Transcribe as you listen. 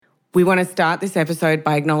We want to start this episode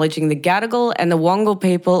by acknowledging the Gadigal and the Wangal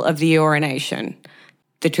people of the Eora Nation,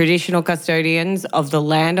 the traditional custodians of the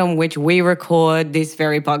land on which we record this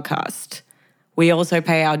very podcast. We also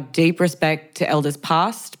pay our deep respect to elders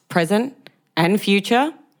past, present, and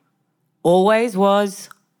future. Always was,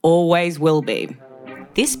 always will be.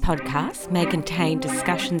 This podcast may contain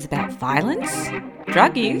discussions about violence,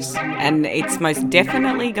 drug use, and it's most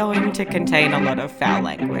definitely going to contain a lot of foul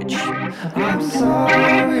language. I'm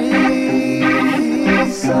sorry,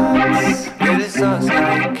 it sucks. It sucks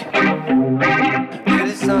like.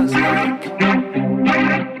 It sucks like.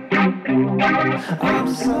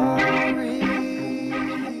 I'm sorry,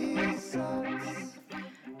 it sucks.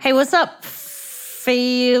 Hey, what's up?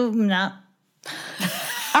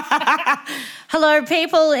 Hello,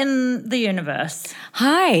 people in the universe.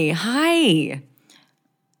 Hi,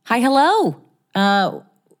 hello.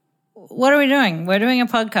 What are we doing? We're doing a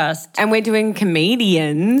podcast. And we're doing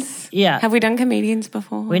comedians. Yeah. Have we done comedians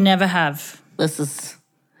before? We never have. This is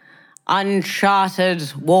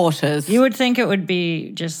uncharted waters. You would think it would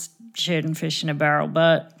be just shooting fish in a barrel,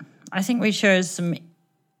 but I think we chose some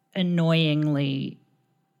annoyingly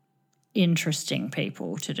interesting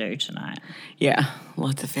people to do tonight. Yeah,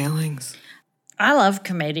 lots of feelings. I love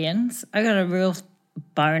comedians. I got a real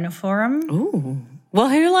boner for them. Ooh. Well,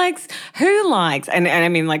 who likes, and I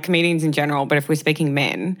mean like comedians in general, but if we're speaking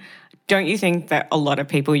men, don't you think that a lot of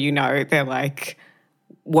people, you know, they're like,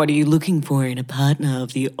 what are you looking for in a partner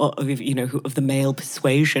of the male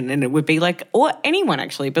persuasion? And it would be like, or anyone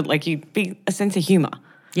actually, but like you'd be a sense of humor.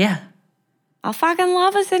 Yeah. I fucking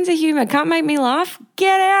love a sense of humor. Can't make me laugh?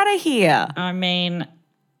 Get out of here. I mean,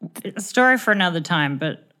 a story for another time,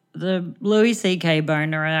 but the Louis C.K.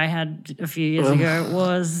 boner I had a few years ago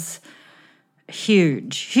was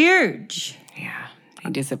huge. Yeah, he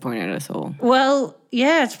disappointed us all. Well,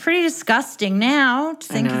 yeah, it's pretty disgusting now to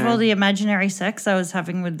think of all the imaginary sex I was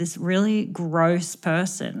having with this really gross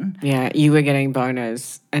person. Yeah, you were getting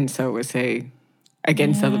boners and so was he,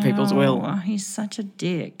 against other people's will. Oh, he's such a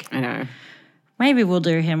dick. I know. Maybe we'll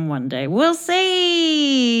do him one day. We'll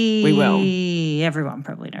see. We will. Everyone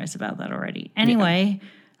probably knows about that already. Anyway,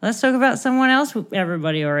 let's talk about someone else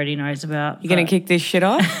everybody already knows about. You going to kick this shit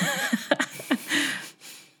off?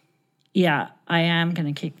 Yeah, I am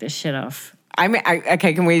going to kick this shit off.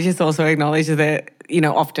 Okay, can we just also acknowledge that, you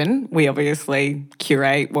know, often we obviously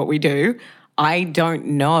curate what we do. I don't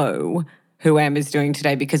know who Amber's doing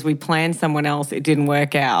today because we planned someone else, it didn't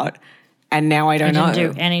work out, and now I don't know. I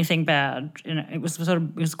didn't do anything bad. You know, it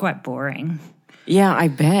was quite boring. Yeah, I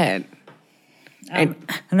bet. And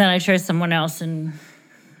then I chose someone else, and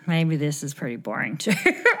maybe this is pretty boring too.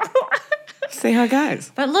 See how it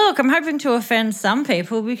goes. But look, I'm hoping to offend some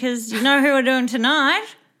people because you know who we're doing tonight?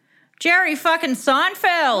 Jerry fucking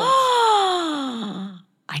Seinfeld. I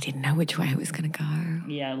didn't know which way it was going to go.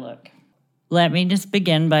 Yeah, look. Let me just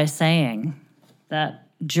begin by saying that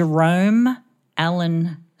Jerome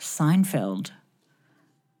Allen Seinfeld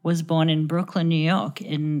was born in Brooklyn, New York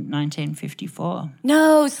in 1954.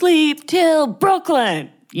 No sleep till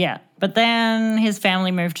Brooklyn. Yeah, but then his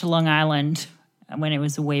family moved to Long Island when he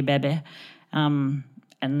was a wee baby, and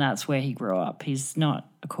that's where he grew up. He's not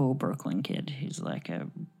a cool Brooklyn kid. He's like a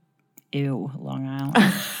ew Long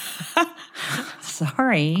Island.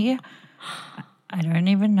 Sorry. I don't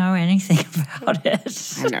even know anything about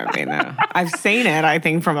it. I know, me neither. I've seen it, I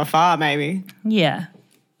think, from afar maybe. Yeah.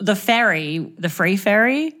 The ferry, the free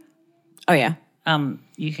ferry. Oh, yeah.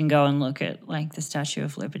 You can go and look at, like, the Statue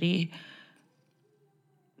of Liberty.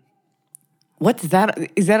 What's that?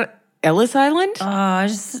 Is that Ellis Island? Oh, I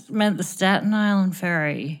just meant the Staten Island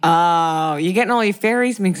ferry. Oh, you're getting all your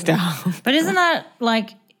ferries mixed up. But isn't that, like,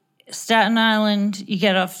 Staten Island, you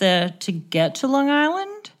get off there to get to Long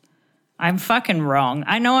Island? I'm fucking wrong.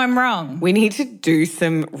 I know I'm wrong. We need to do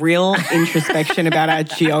some real introspection about our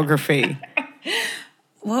geography.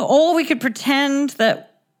 Well, or we could pretend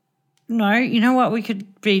that, no, you know what? We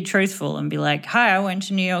could be truthful and be like, hi, I went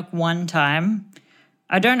to New York one time.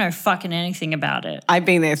 I don't know fucking anything about it. I've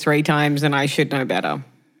been there 3 times and I should know better.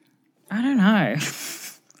 I don't know.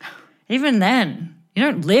 Even then, you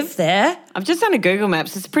don't live there. I've just done a Google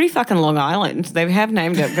Maps. It's pretty fucking Long Island. They have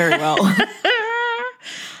named it very well.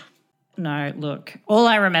 No, look, all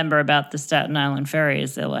I remember about the Staten Island ferry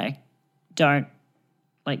is they're like, don't,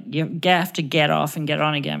 like, you have to get off and get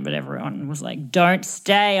on again, but everyone was like, don't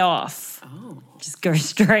stay off. Oh. Just go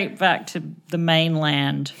straight back to the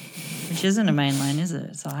mainland, which isn't a mainland, is it?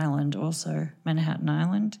 It's an island also, Manhattan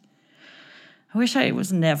Island. I wish I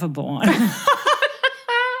was never born.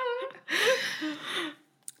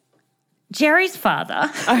 Jerry's father,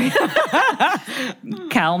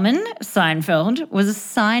 Kalman Seinfeld, was a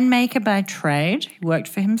sign maker by trade. He worked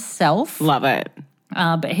for himself. Love it.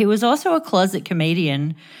 But he was also a closet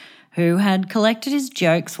comedian who had collected his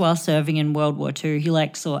jokes while serving in World War II. He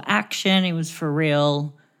saw action. He was for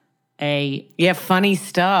real Yeah, funny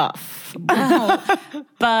stuff.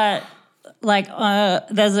 But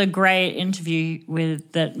there's a great interview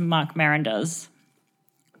that Mark Maron does,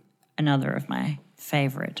 another of my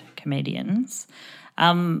favorite comedians,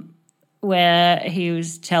 where he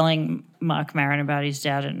was telling Mark Maron about his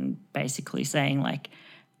dad and basically saying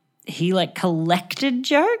he collected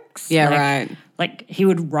jokes. Yeah, right. He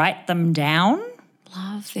would write them down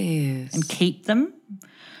Love this. and keep them,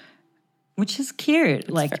 which is cute.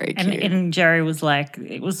 very cute. And Jerry was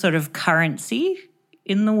it was sort of currency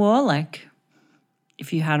in the war,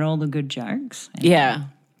 if you had all the good jokes. Yeah.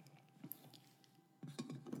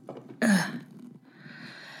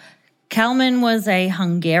 Kalman was a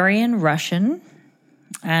Hungarian Russian,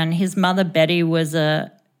 and his mother Betty was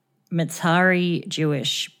a Mizrahi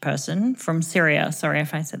Jewish person from Syria. Sorry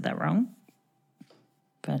if I said that wrong,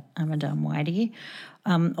 but I'm a dumb whitey.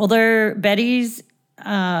 Although Betty's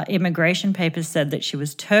immigration papers said that she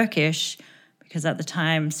was Turkish, because at the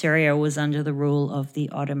time Syria was under the rule of the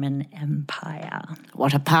Ottoman Empire.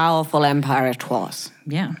 What a powerful empire it was.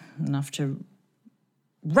 Yeah, enough to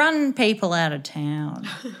run people out of town.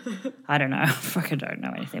 I don't know. Fucking don't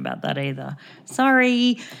know anything about that either.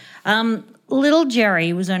 Sorry. Little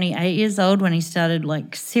Jerry was only 8 years old when he started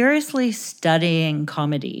seriously studying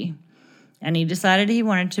comedy. And he decided he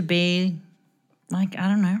wanted to be I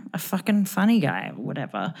don't know, a fucking funny guy or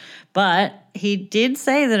whatever. But he did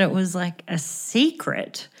say that it was a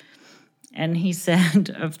secret. And he said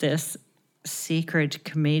of this secret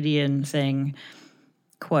comedian thing,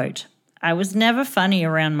 quote, "I was never funny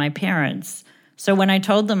around my parents. So when I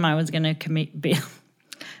told them I was going to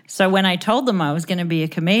be a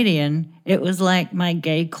comedian, it was like my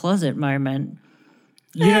gay closet moment.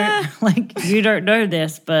 You don't know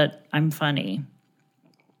this, but I'm funny."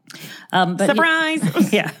 But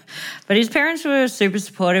Surprise! yeah. But his parents were super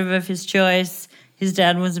supportive of his choice. His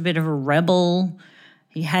dad was a bit of a rebel.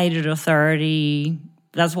 He hated authority.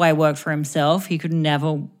 That's why he worked for himself. He could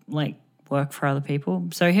never work for other people.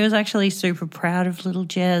 So he was actually super proud of little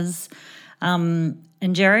Jez. And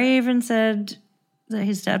Jerry even said that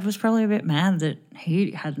his dad was probably a bit mad that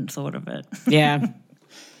he hadn't thought of it. Yeah.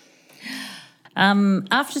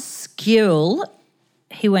 After school,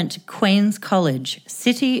 he went to Queen's College,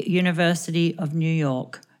 City University of New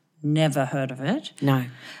York. Never heard of it. No.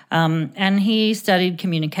 And he studied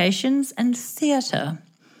communications and theatre.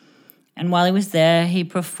 And while he was there, he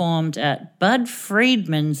performed at Bud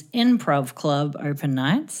Friedman's Improv Club open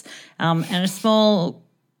nights and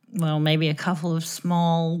maybe a couple of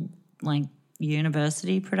small,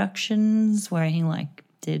 university productions where he,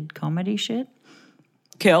 did comedy shit.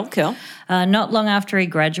 Cool. Not long after he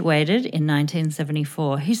graduated in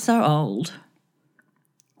 1974. He's so old.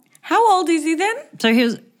 How old is he then? So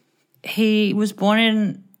he was born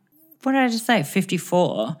in, what did I just say,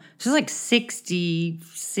 54. So he's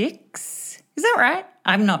 66. Is that right?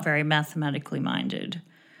 I'm not very mathematically minded.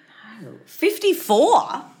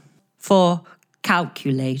 54? For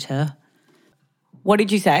calculator. What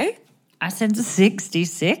did you say? I said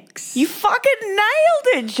 66. You fucking nailed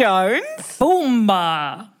it, Jones.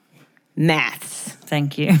 Boomba. Maths.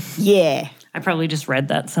 Thank you. Yeah. I probably just read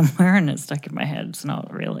that somewhere and it's stuck in my head. It's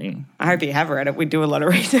not really. I hope you have read it. We do a lot of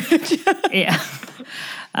research. Yeah.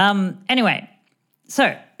 Anyway,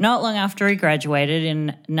 so not long after he graduated in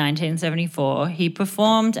 1974, he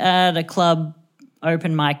performed at a club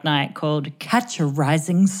open mic night called Catch a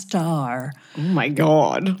Rising Star. Oh, my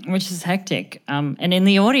God. Which is hectic. And in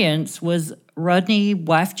the audience was Rodney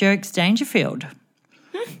Wife Jokes Dangerfield.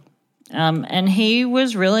 And he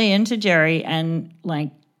was really into Jerry and,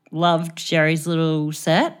 loved Jerry's little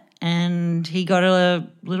set. And he got a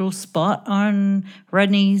little spot on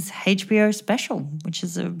Rodney's HBO special, which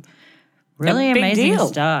is a really amazing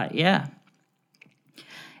start. Yeah.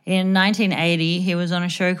 In 1980, he was on a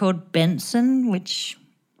show called Benson, which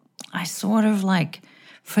I sort of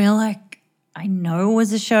feel like I know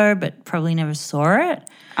was a show, but probably never saw it.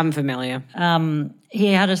 I'm familiar. He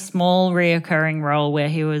had a small reoccurring role where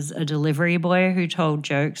he was a delivery boy who told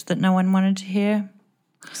jokes that no one wanted to hear.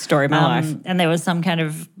 Story of my life. And there was some kind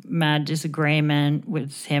of mad disagreement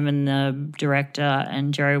with him and the director,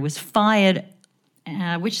 and Jerry was fired,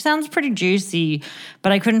 which sounds pretty juicy,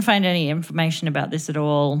 but I couldn't find any information about this at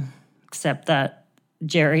all, except that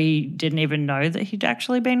Jerry didn't even know that he'd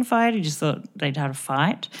actually been fired. He just thought they'd had a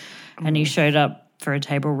fight, and he showed up for a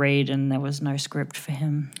table read and there was no script for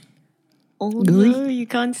him. Oh, no, you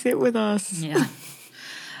can't sit with us. Yeah.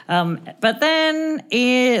 But then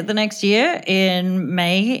the next year, in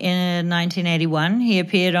May in 1981, he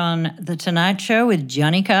appeared on The Tonight Show with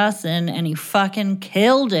Johnny Carson, and he fucking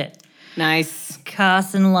killed it. Nice.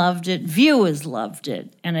 Carson loved it. Viewers loved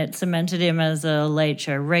it. And it cemented him as a Late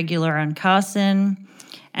Show regular on Carson,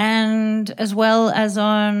 and as well as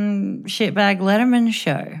on Shitbag Letterman's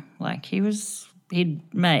show. Like, he was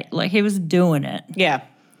doing it. Yeah.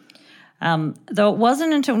 Though it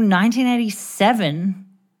wasn't until 1987,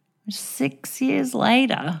 6 years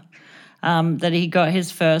later, that he got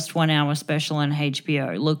his first 1 hour special on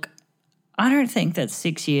HBO. Look, I don't think that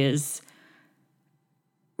 6 years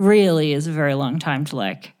really is a very long time to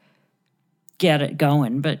like get it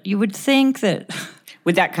going, but you would think that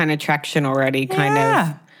With that kind of traction already, kind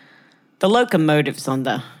Yeah. of. The locomotive's on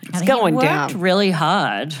the, it's and going he worked down. really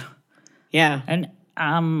hard. Yeah. And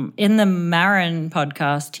in the Marin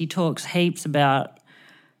podcast, he talks heaps about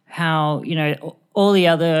how, you know, all the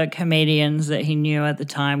other comedians that he knew at the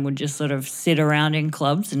time would just sort of sit around in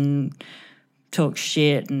clubs and talk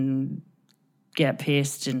shit and get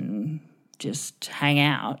pissed and just hang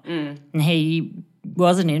out. And he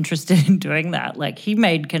wasn't interested in doing that. Like, he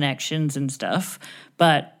made connections and stuff,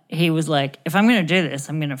 but he was like, if I'm going to do this,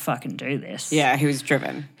 I'm going to fucking do this. Yeah, he was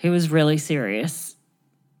driven. He was really serious.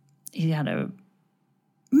 He had a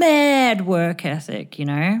mad work ethic, you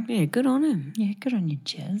know? Yeah, good on him. Yeah, good on you,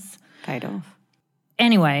 Jez. Paid off.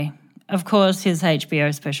 Anyway, of course, his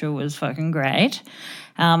HBO special was fucking great.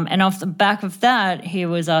 And off the back of that, he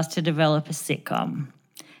was asked to develop a sitcom.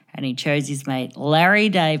 And he chose his mate Larry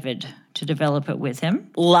David to develop it with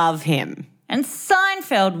him. Love him. And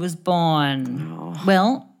Seinfeld was born.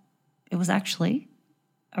 Well, it was actually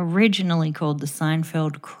originally called the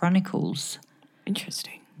Seinfeld Chronicles.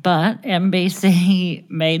 Interesting. But NBC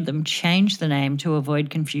made them change the name to avoid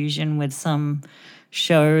confusion with some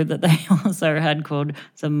show that they also had called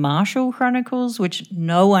The Marshall Chronicles, which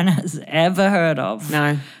no one has ever heard of.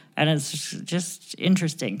 No. And it's just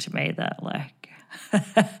interesting to me that, like,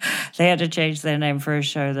 they had to change their name for a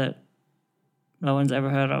show that no one's ever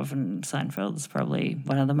heard of, and Seinfeld is probably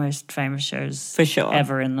one of the most famous shows For sure.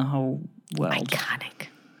 ever in the whole world. Iconic.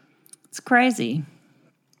 It's crazy.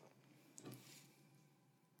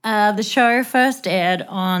 The show first aired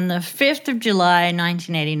on the 5th of July,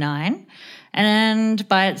 1989, and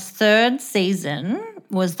by its third season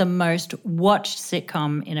was the most watched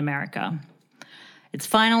sitcom in America. Its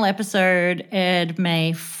final episode aired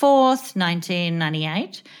May 4th,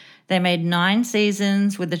 1998. They made 9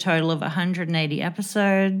 seasons with a total of 180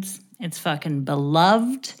 episodes. It's fucking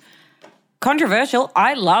beloved. Controversial.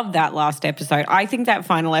 I love that last episode. I think that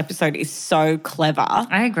final episode is so clever.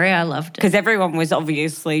 I agree. I loved it. Because everyone was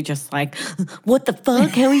obviously just like, what the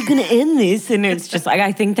fuck? How are you going to end this? And it's just like,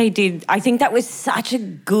 I think that was such a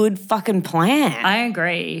good fucking plan. I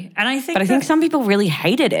agree. And I think But I think some people really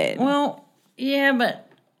hated it. Well, yeah, but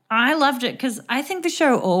I loved it because I think the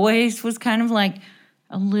show always was kind of like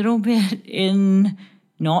a little bit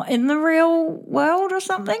not in the real world or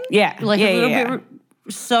something. Yeah, Like yeah, a little yeah. bit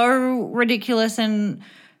so ridiculous and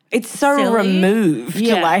It's so silly. removed.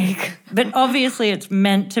 Yeah. Like, but obviously it's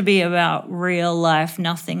meant to be about real life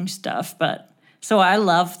nothing stuff, but so I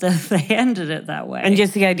love that they ended it that way. and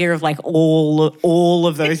just the idea of like all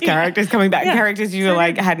of those characters coming back, characters you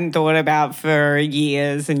like hadn't thought about for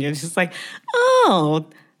years, and you're just like, oh,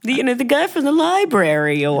 the guy from the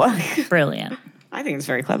library, or Brilliant. I think it's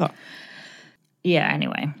very clever. Yeah,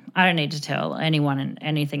 anyway, I don't need to tell anyone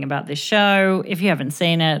anything about this show. If you haven't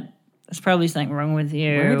seen it, there's probably something wrong with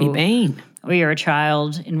you. Where have you been? Or you're a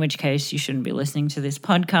child, in which case you shouldn't be listening to this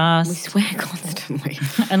podcast. We swear constantly.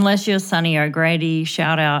 Unless you're Sonny O'Grady,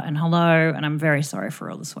 shout out and hello, and I'm very sorry for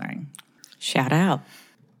all the swearing. Shout out.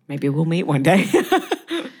 Maybe we'll meet one day.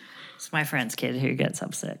 It's my friend's kid who gets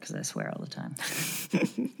upset because I swear all the time.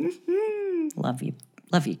 Love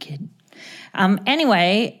you, kid.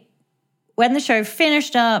 Anyway, when the show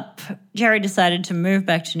finished up, Jerry decided to move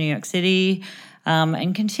back to New York City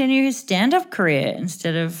and continue his stand-up career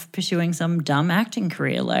instead of pursuing some dumb acting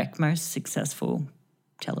career like most successful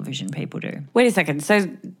television people do. Wait a second. So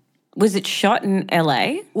was it shot in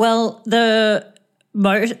LA? Well,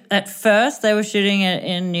 at first they were shooting it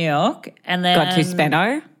in New York, and then Got to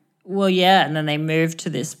Spano? Well, yeah, and then they moved to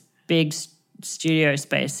this big studio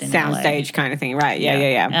space in LA. Soundstage kind of thing, right?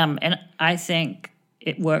 Yeah. And I think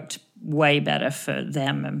it worked way better for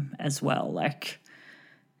them as well. Like,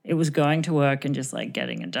 it was going to work and just like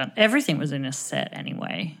getting it done. Everything was in a set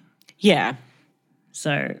anyway. Yeah.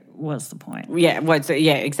 So what's the point? Yeah,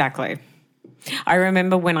 exactly. I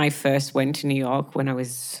remember when I first went to New York when I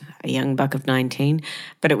was a young buck of 19,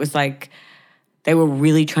 but it was like they were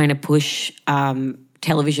really trying to push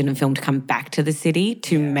television and film to come back to the city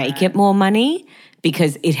to make it more money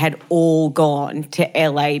because it had all gone to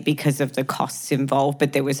LA because of the costs involved.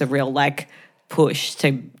 But there was a real push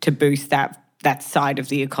to boost that side of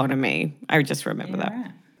the economy. I just remember that.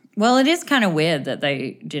 Right. Well, it is kind of weird that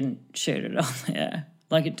they didn't shoot it on there.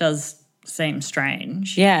 It does seem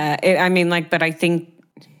strange. Yeah, but I think,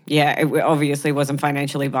 it obviously wasn't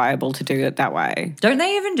financially viable to do it that way. Don't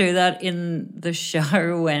they even do that in the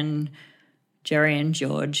show when Jerry and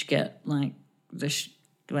George get when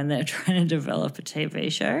they're trying to develop a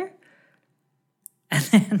TV show?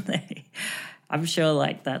 And then I'm sure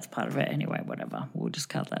that's part of it anyway, whatever. We'll just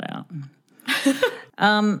cut that out.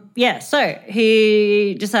 So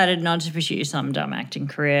he decided not to pursue some dumb acting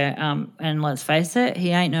career. And let's face it, he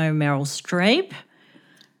ain't no Meryl Streep.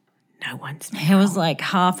 No one's. He was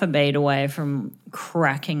half a beat away from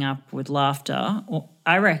cracking up with laughter.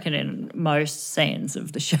 I reckon in most scenes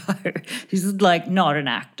of the show. He's not an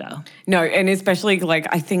actor. No, and especially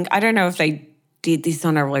I don't know if they did this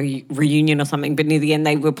on a reunion or something, but near the end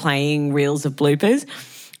they were playing reels of bloopers.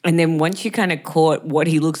 And then once you kind of caught what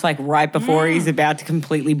he looks like right before he's about to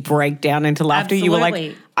completely break down into laughter, Absolutely. you were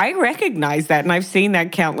like, I recognize that and I've seen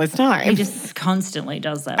that countless times. He just constantly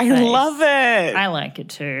does that I face. love it. I like it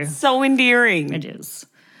too. So endearing. It is.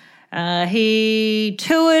 He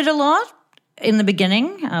toured a lot in the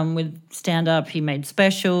beginning with stand-up. He made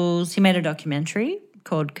specials. He made a documentary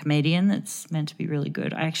called Comedian that's meant to be really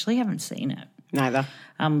good. I actually haven't seen it. Neither.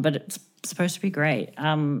 But it's supposed to be great.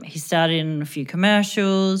 He starred in a few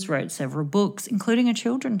commercials, wrote several books, including a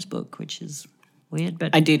children's book, which is weird.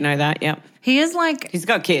 But I did know that, yeah. he is He's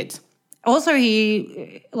got kids. also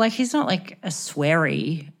he's not a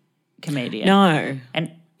sweary comedian. No.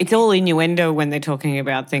 And It's all innuendo when they're talking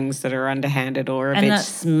about things that are underhanded or a bit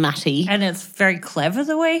smutty. And it's very clever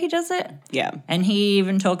the way he does it. Yeah. And he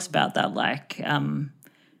even talks about that,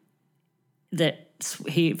 that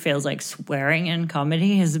he feels like swearing in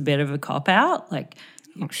comedy is a bit of a cop-out. Fuck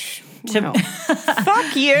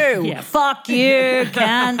you. Yeah, fuck you,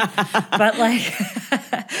 can. But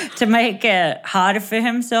to make it harder for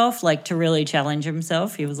himself, to really challenge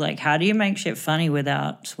himself, he was like, how do you make shit funny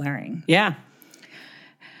without swearing? Yeah.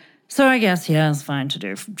 So I guess, it's fine to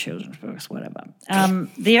do from children's books, whatever.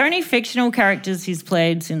 The only fictional characters he's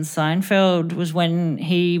played since Seinfeld was when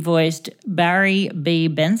he voiced Barry B.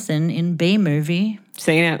 Benson in B-Movie.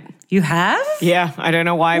 Seen it. You have? Yeah, I don't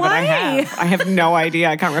know why, but I Why? have. I have no idea.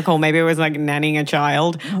 I can't recall. Maybe it was nannying a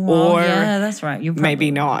child or yeah, that's right. You maybe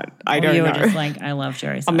not. I don't you know. were just I love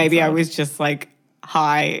Jerry Seinfeld. Or maybe I was just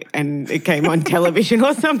high and it came on television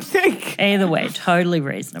or something. Either way, totally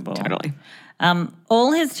reasonable. Totally.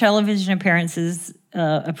 All his television appearances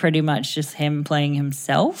are pretty much just him playing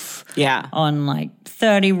himself. Yeah. On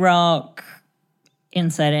 30 Rock,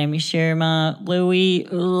 Inside Amy Schumer, Louie,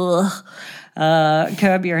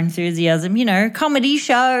 Curb Your Enthusiasm, comedy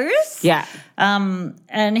shows. Yeah.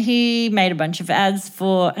 And he made a bunch of ads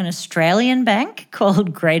for an Australian bank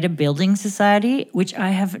called Greater Building Society, which I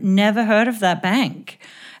have never heard of that bank.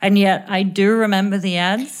 And yet I do remember the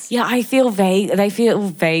ads. Yeah, I feel vague. They feel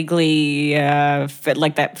vaguely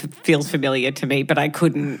that feels familiar to me, but I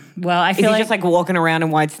couldn't. Well, I Is feel he just walking around in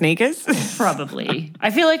white sneakers? probably. I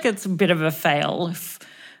feel like it's a bit of a fail. If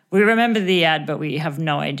we remember the ad, but we have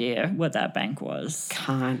no idea what that bank was.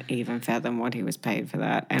 Can't even fathom what he was paid for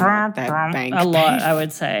that and what that bank A lot, paid. I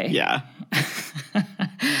would say. Yeah.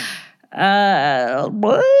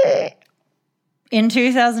 In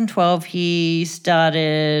 2012, he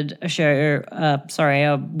started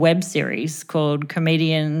a web series called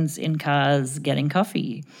Comedians in Cars Getting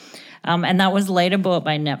Coffee. And that was later bought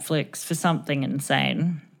by Netflix for something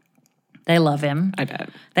insane. They love him. I bet.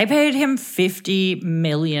 They paid him $50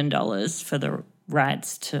 million for the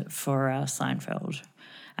rights for Seinfeld.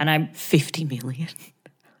 And 50 million?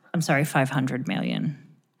 I'm sorry, $500 million.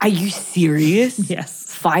 Are you serious?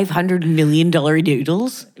 Yes. $500 million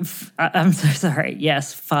doodles? I'm so sorry.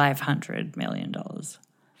 Yes, $500 million.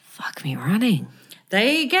 Fuck me running.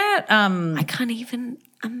 They get I can't even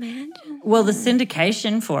imagine. well, the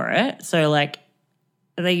syndication for it. So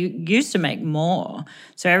they used to make more.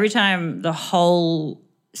 So every time the whole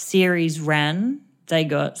series ran, they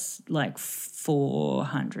got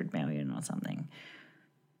 $400 million or something.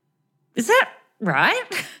 Is that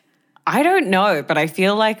right? I don't know, but I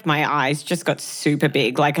feel like my eyes just got super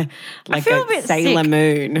big, like a bit Sailor sick.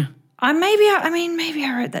 Moon. Maybe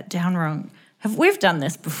I wrote that down wrong. We've done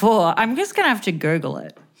this before. I'm just going to have to Google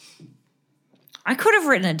it. I could have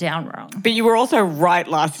written it down wrong. But you were also right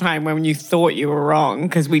last time when you thought you were wrong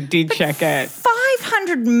because we did check it.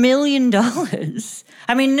 $400 million.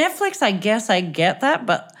 I mean, Netflix, I guess I get that,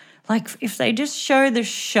 but like if they just show the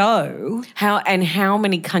show. How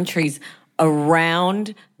many countries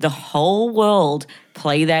around the whole world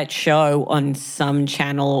play that show on some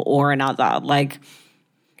channel or another? Like,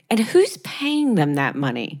 and who's paying them that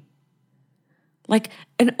money? Like,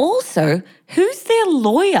 and also, who's their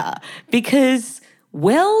lawyer? Because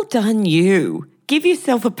well done you. Give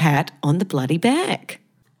yourself a pat on the bloody back.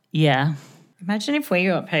 Yeah. Imagine if we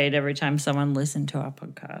got paid every time someone listened to our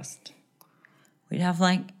podcast. We'd have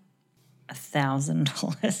like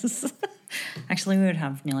 $1,000. Actually, we would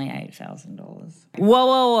have nearly $8,000.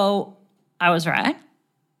 Whoa. I was right.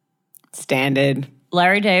 Standard.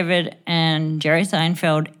 Larry David and Jerry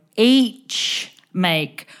Seinfeld each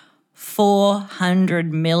make $400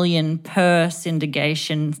 million per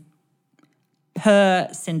syndication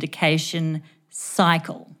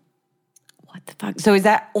cycle. What the fuck? So is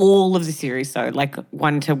that all of the series though? Like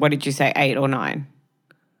 1 to, what did you say, 8 or 9?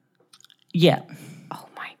 Yeah. Oh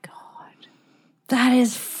my God. That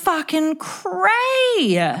is fucking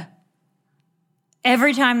cray.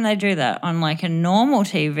 Every time they do that on like a normal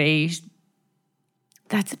TV.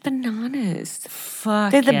 That's bananas.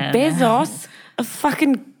 Fuck They're the yeah, Bezos of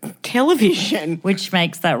fucking television. Which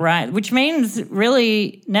makes that right. Which means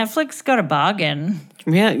really Netflix got a bargain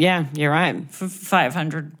Yeah, you're right. for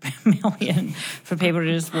 $500 million for people to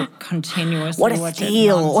just continuously What a watch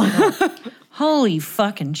steal. it nonstop. Holy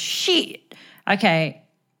fucking shit. Okay.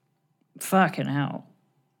 Fucking hell.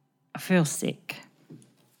 I feel sick.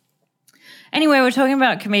 Anyway, we're talking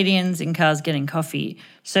about comedians in cars getting coffee.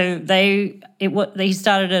 So they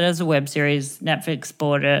started it as a web series. Netflix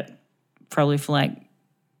bought it probably for like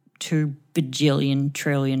 $2 bajillion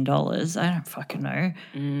trillion. I don't fucking know.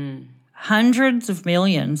 Hundreds of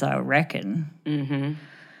millions, I reckon.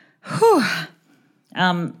 Whew.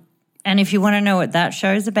 And if you want to know what that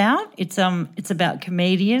show's about, it's about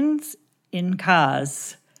comedians in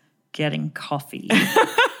cars getting coffee.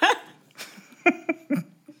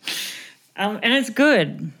 And it's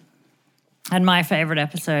good. And my favourite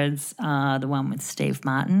episodes are the one with Steve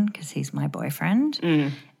Martin, because he's my boyfriend,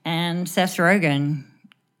 and Seth Rogen,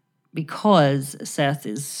 because Seth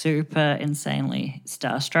is super insanely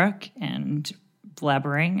starstruck and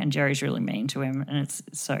blabbering, and Jerry's really mean to him, and it's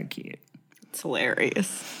so cute. It's hilarious.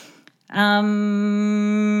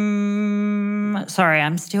 Sorry,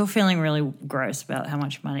 I'm still feeling really gross about how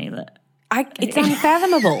much money that... It's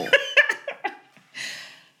unfathomable.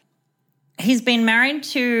 He's been married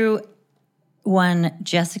to one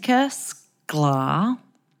Jessica Sklar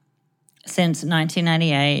since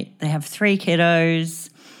 1998. They have 3 kiddos.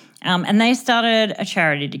 And they started a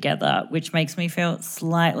charity together, which makes me feel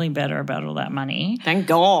slightly better about all that money. Thank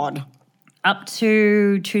God. Up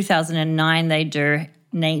to 2009, they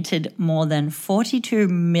donated more than $42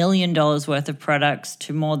 million worth of products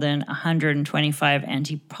to more than 125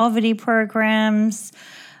 anti-poverty programs.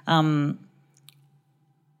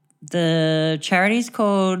 The charity's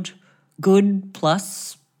called Good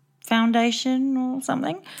Plus Foundation or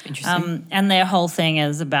something. Interesting. And their whole thing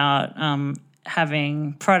is about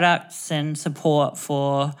having products and support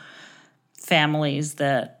for families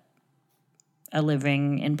that are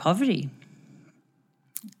living in poverty.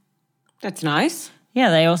 That's nice.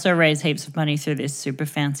 Yeah, they also raise heaps of money through this super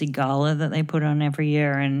fancy gala that they put on every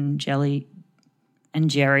year, and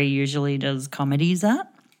Jerry usually does comedies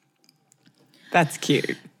at. That's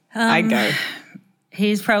cute. I go.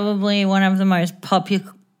 He's probably one of the most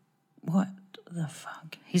popular... What the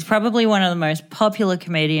fuck? He's probably one of the most popular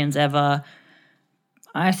comedians ever.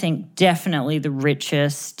 I think definitely the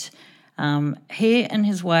richest. He and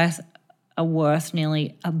his wife are worth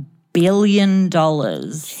nearly $1 billion.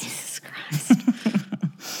 Jesus Christ.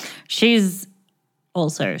 She's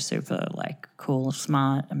also super, like, cool,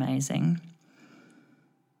 smart, amazing.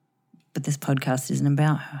 But this podcast isn't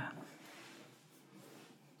about her.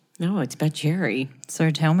 No, it's about Jerry.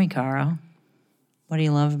 So tell me, Cara, what do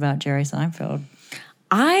you love about Jerry Seinfeld?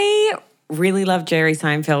 I really love Jerry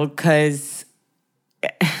Seinfeld because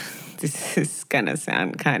this is going to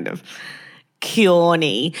sound kind of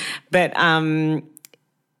corny, but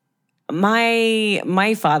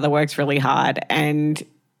my father works really hard, and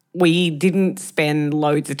we didn't spend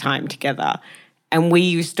loads of time together, and we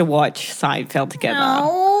used to watch Seinfeld together.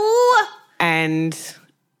 No. And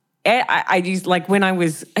I used, like, when I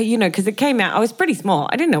was, because it came out, I was pretty small.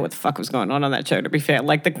 I didn't know what the fuck was going on that show, to be fair.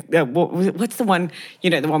 Like, what's the one,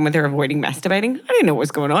 the one where they're avoiding masturbating? I didn't know what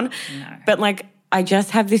was going on. No. But, like, I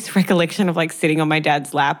just have this recollection of, like, sitting on my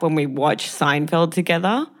dad's lap when we watched Seinfeld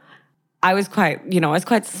together. I was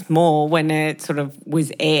quite small when it sort of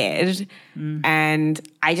was aired. And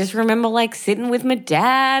I just remember like sitting with my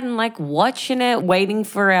dad and like watching it, waiting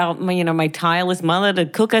for my tireless mother to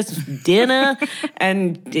cook us dinner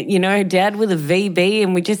and, dad with a VB,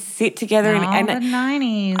 and we just sit together. And the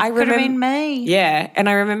 90s. I Could have remem- been me. Yeah. And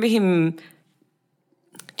I remember him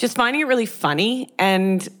just finding it really funny.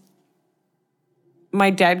 And my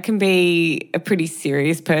dad can be a pretty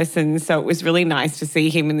serious person, so it was really nice to see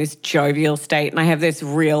him in this jovial state. And I have this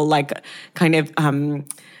real, like, kind of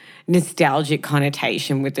nostalgic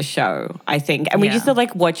connotation with the show, I think. And we used to,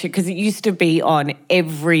 like, watch it because it used to be on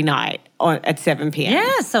every night at 7 p.m.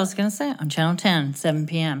 Yes, I was going to say on Channel 10, 7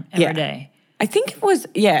 p.m. every day. I think it was,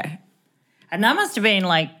 yeah. And that must have been,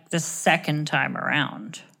 like, the second time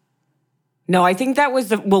around. No, I think that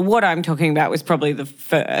was what I'm talking about was probably the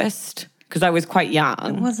first, because I was quite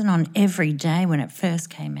young. It wasn't on every day when it first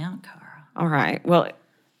came out, Cara. All right. Well,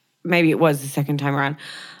 maybe it was the second time around.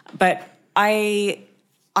 But I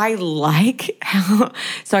like how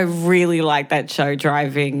 – so I really like that show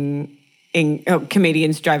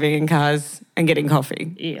comedians driving in cars and getting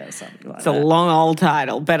coffee. Yeah, something like It's that. a long old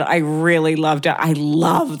title, but I really loved it. I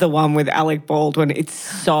love the one with Alec Baldwin. It's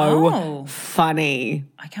so funny.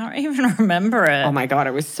 I can't even remember it. Oh, my God,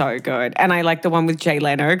 it was so good. And I like the one with Jay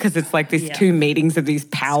Leno because it's like these two meetings of these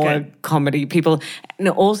power comedy people. And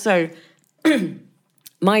also,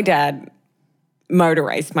 my dad motor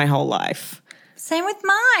raced my whole life. Same with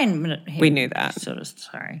mine. We knew that. Sort of,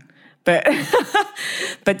 sorry.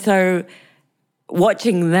 But so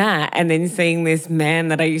watching that and then seeing this man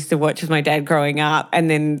that I used to watch with my dad growing up, and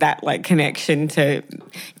then that like connection to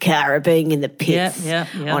Cara being in the pits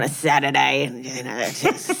on a Saturday, and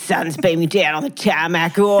the sun's beaming down on the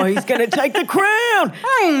tarmac. Oh, he's going to take the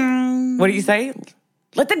crown. What do you say?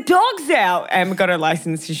 Let the dogs out. Emma got her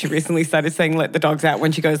license and she recently started saying let the dogs out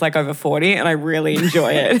when she goes like over 40, and I really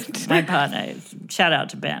enjoy it. My partner, shout out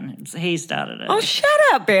to Ben. He started it. Oh, shout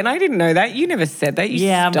out, Ben. I didn't know that. You never said that. You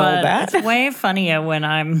stole but that. it's way funnier when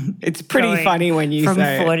I'm It's pretty going funny when you from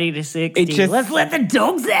say it. 40 to 60. It just- Let's let the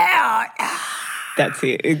dogs out. That's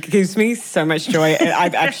it. It gives me so much joy. And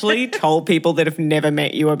I've actually told people that have never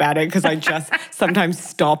met you about it because I just sometimes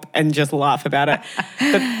stop and just laugh about it.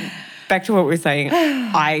 But back to what we were saying,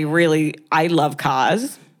 I love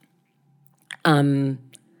cars. I've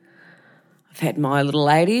had my little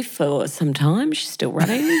lady for some time. She's still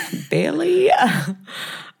running, barely.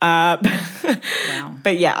 But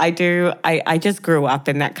yeah, I do. I just grew up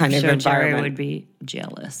in that kind of Sure, environment. Jerry would be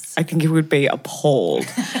jealous. I think he would be appalled.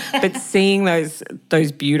 But seeing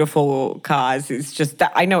those beautiful cars is just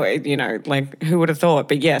that. I know, like who would have thought?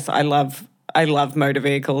 But yes, I love motor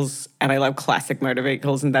vehicles and I love classic motor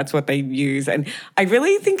vehicles, and that's what they use. And I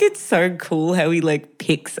really think it's so cool how he like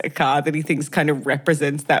picks a car that he thinks kind of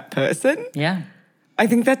represents that person. Yeah. I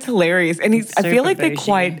think that's hilarious. And I feel like they're bougie.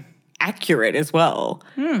 quite accurate as well.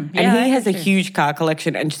 And I he has a agree. huge car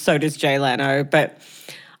collection, and so does Jay Leno. But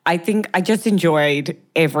I think I just enjoyed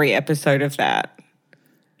every episode of that.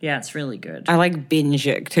 Yeah, it's really good. I like binge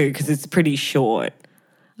it too because it's pretty short.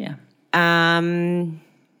 Yeah.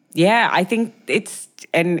 Yeah, I think it's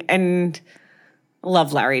and I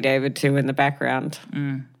love Larry David too in the background.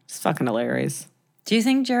 It's fucking hilarious. Do you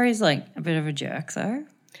think Jerry's like a bit of a jerk though?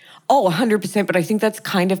 Oh, 100%, but I think that's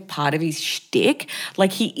kind of part of his shtick.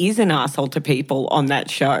 Like, he is an asshole to people on that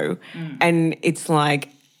show. And it's like,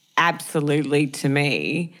 absolutely, to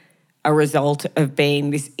me, a result of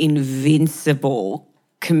being this invincible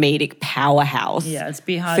comedic powerhouse Yeah, it's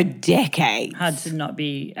be for hard decades. to not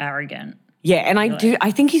be arrogant. Yeah, and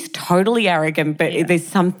I think he's totally arrogant, but there's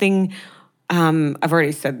something, I've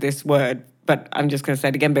already said this word, but I'm just going to say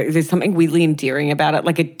it again, but there's something weirdly endearing about it.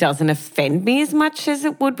 Like, it doesn't offend me as much as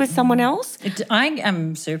it would with someone else. I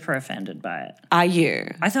am super offended by it. Are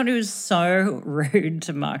you? I thought he was so rude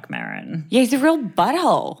to Mark Maron. Yeah, he's a real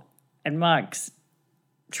butthole. And Mark's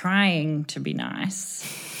trying to be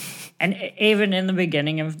nice. And even in the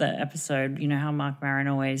beginning of the episode, you know how Mark Maron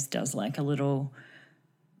always does like a little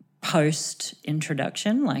post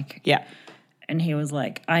introduction? Yeah. And he was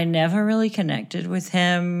like, I never really connected with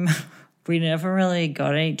him. We never really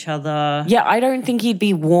got each other. Yeah, I don't think he'd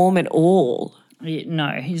be warm at all. No,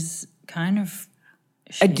 he's kind of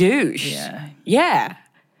A douche. Yeah. Yeah.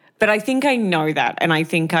 But I think I know that, and I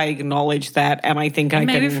think I acknowledge that, and I think I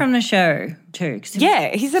Maybe can... from the show too. 'cause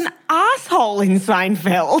Yeah, he's an asshole in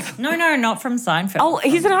Seinfeld. No, not from Seinfeld. Oh,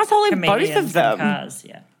 he's an asshole in both of Comedians them. and Cars,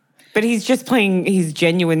 yeah. But he's just playing his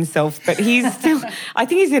genuine self. But he's still... I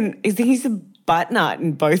think he's a butt nut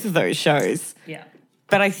in both of those shows. Yeah.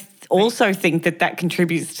 But I also think that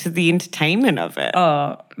contributes to the entertainment of it.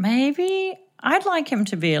 Oh, maybe I'd like him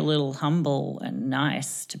to be a little humble and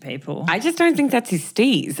nice to people. I just don't think that's his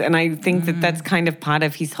steez. And I think that that's kind of part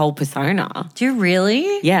of his whole persona. Do you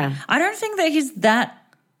really? Yeah. I don't think that he's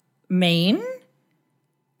that mean.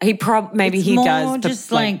 Maybe It's he more does. But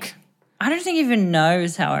just like, I don't think he even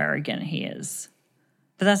knows how arrogant he is.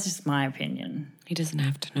 But that's just my opinion. he doesn't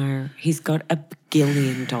have to know. He's got $1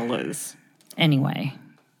 billion. Anyway.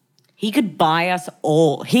 He could buy us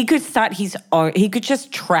all. He could start his own. He could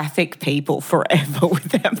just traffic people forever with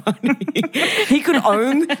that money. He could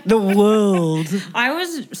own the world. I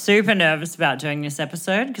was super nervous about doing this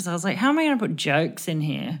episode because I was like, how am I going to put jokes in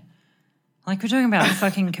here? Like, we're talking about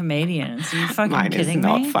fucking comedians. Are you fucking Mine is kidding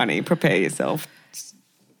not me? funny. Prepare yourself.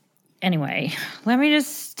 Anyway,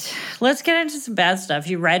 let's get into some bad stuff.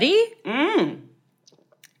 You ready?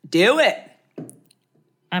 Do it.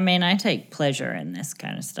 I mean, I take pleasure in this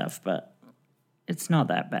kind of stuff, but it's not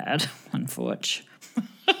that bad, unfortunately.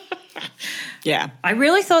 Yeah. I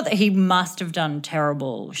really thought that he must have done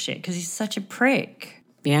terrible shit because he's such a prick.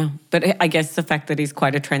 Yeah. But I guess the fact that he's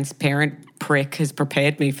quite a transparent prick has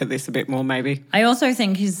prepared me for this a bit more, maybe. I also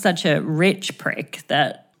think he's such a rich prick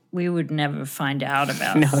that we would never find out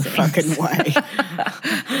about. No things. fucking way.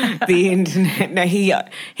 The internet. No,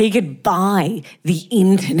 he could buy the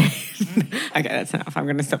internet. Okay, that's enough. I'm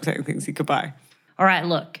going to stop saying things he could buy. All right,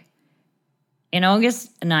 look. In August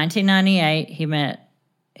 1998, he met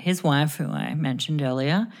his wife, who I mentioned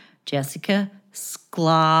earlier, Jessica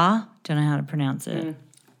Sklar. Don't know how to pronounce it.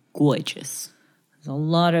 Gorgeous. There's a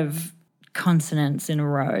lot of consonants in a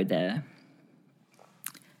row there.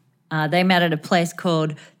 They met at a place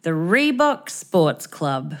called the Reebok Sports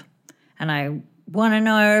Club. And I want to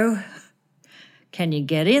know, can you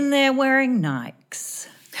get in there wearing Nikes?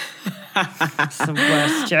 It's the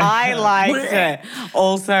worst joke. I liked it.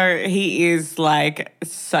 Also, he is like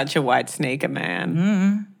such a white sneaker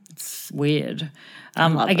man. It's weird.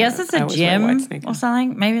 love I guess that. it's I a always wear white gym sneakers. or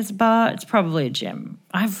something. Maybe it's a bar. It's probably a gym.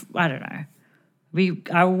 I don't know.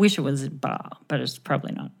 I wish it was a bar, but it's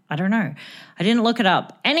probably not. I don't know. I didn't look it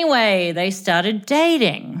up. Anyway, they started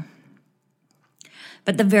dating.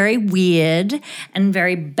 But the very weird and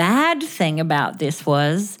very bad thing about this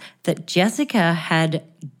was that Jessica had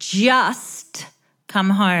just come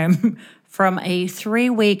home from a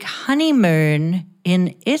 3-week honeymoon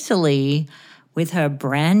in Italy with her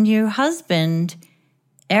brand new husband,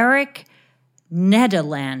 Eric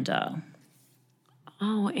Nederlander.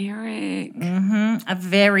 Oh, Eric. A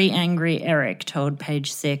very angry Eric told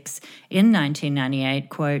Page Six in 1998,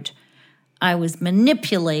 quote, I was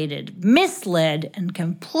manipulated, misled, and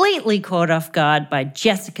completely caught off guard by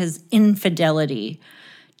Jessica's infidelity.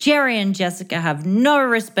 Jerry and Jessica have no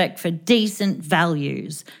respect for decent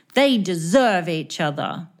values. They deserve each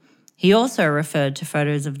other. He also referred to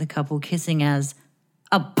photos of the couple kissing as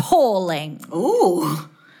appalling. Ooh.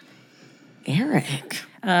 Eric.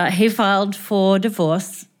 He filed for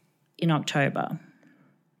divorce in October.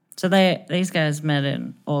 So these guys met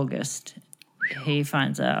in August. He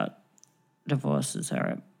finds out divorces her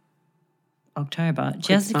in October.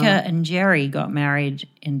 Jessica and Jerry got married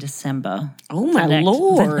in December. Oh, my the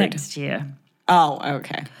Lord. next year. Oh,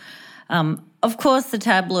 okay. Of course, the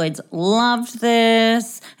tabloids loved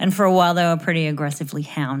this, and for a while they were pretty aggressively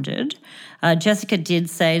hounded. Jessica did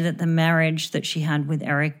say that the marriage that she had with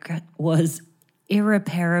Eric was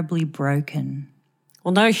irreparably broken.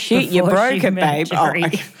 Well, no shit, you Before broke she it, met babe. Jerry. Oh,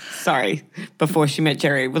 okay. Sorry. Before she met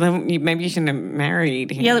Jerry. Well, then maybe you shouldn't have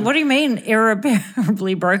married him. Yeah, what do you mean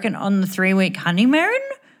irreparably broken on the 3-week honeymoon?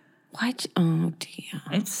 What? Oh, dear.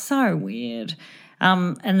 It's so weird.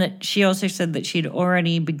 And that she also said that she'd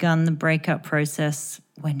already begun the breakup process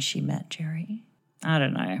when she met Jerry. I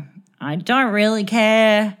don't know. I don't really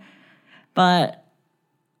care, but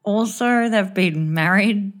also they've been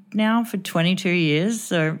married now for 22 years,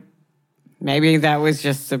 so Maybe that was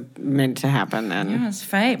just meant to happen then. yeah, it's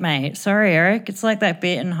fate, mate. Sorry, Eric. It's like that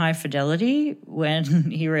bit in High Fidelity when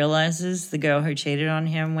he realizes the girl who cheated on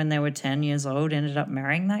him when they were 10 years old ended up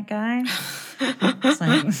marrying that guy. It's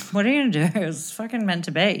like, what are you going to do? It was fucking meant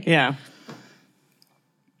to be. Yeah.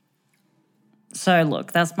 So,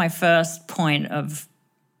 look, that's my first point of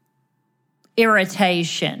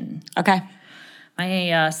irritation. Okay.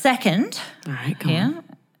 My second All right, go on.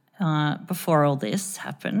 here, before all this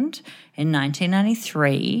happened, in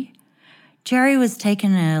 1993, Jerry was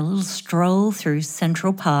taking a little stroll through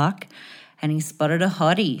Central Park and he spotted a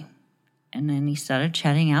hottie. And then he started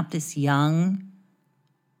chatting up this young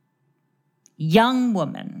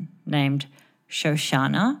woman named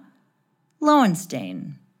Shoshana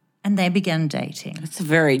Lowenstein. And they began dating. It's a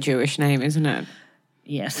very Jewish name, isn't it?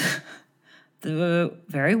 Yes. The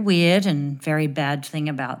very weird and very bad thing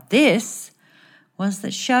about this was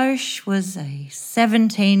that Shosh was a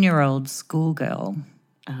 17-year-old schoolgirl.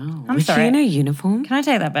 Oh, I'm was sorry. she in a uniform? Can I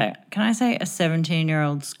take that back? Can I say a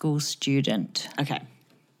 17-year-old school student? Okay.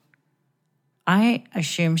 I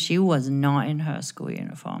assume she was not in her school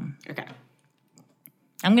uniform. Okay.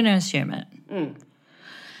 I'm going to assume it.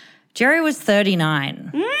 Jerry was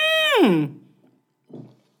 39.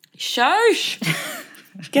 Shosh.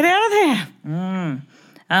 Get out of there.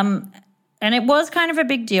 And it was kind of a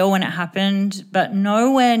big deal when it happened, but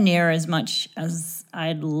nowhere near as much as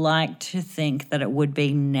I'd like to think that it would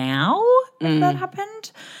be now if that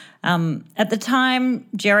happened. At the time,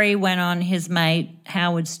 Jerry went on his mate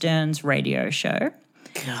Howard Stern's radio show.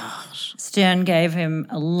 Gosh. Stern gave him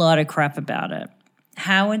a lot of crap about it.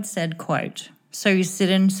 Howard said, quote, "So you sit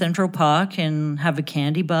in Central Park and have a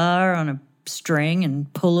candy bar on a string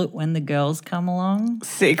and pull it when the girls come along?"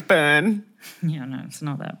 Sick burn. Yeah, no, it's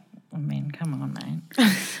not that. I mean, come on, mate.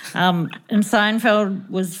 And Seinfeld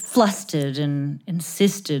was flustered and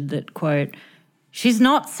insisted that, quote, "She's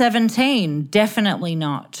not 17, definitely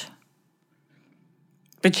not."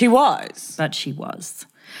 But she was. But she was.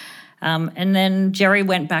 And then Jerry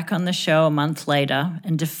went back on the show a month later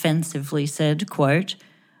and defensively said, quote,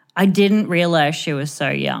 "I didn't realize she was so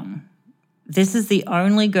young. This is the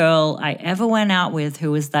only girl I ever went out with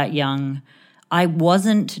who was that young. I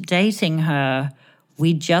wasn't dating her.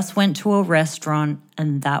 We just went to a restaurant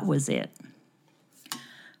and that was it."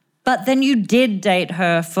 But then you did date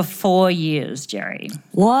her for 4 years, Jerry.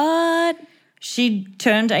 What? She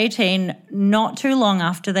turned 18 not too long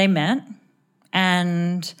after they met.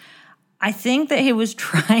 And I think that he was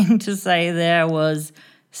trying to say there was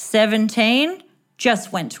 17,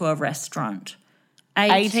 just went to a restaurant.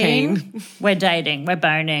 18, we're dating, we're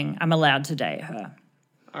boning, I'm allowed to date her.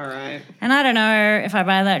 All right. And I don't know if I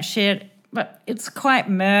buy that shit, but it's quite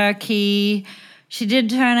murky. She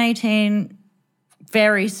did turn 18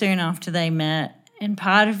 very soon after they met, and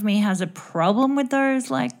part of me has a problem with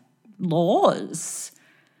those, like, laws.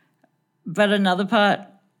 But another part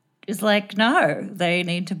is like, no, they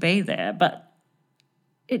need to be there. But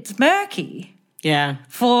it's murky. Yeah.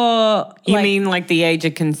 For, You like, mean like the age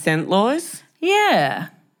of consent laws? yeah.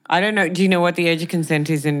 I don't know. Do you know what the age of consent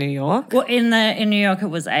is in New York? Well, in New York, it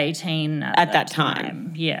was 18 at that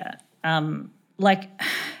time. Yeah. And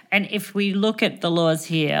if we look at the laws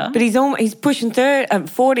here, But he's pushing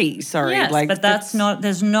 40, sorry. yes, like but that's not.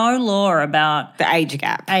 There's no law about the age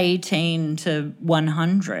gap. 18 to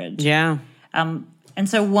 100. Yeah. And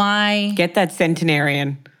so why? Get that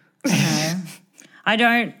centenarian. I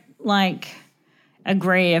don't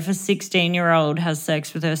agree if a 16-year-old has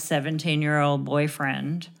sex with her 17-year-old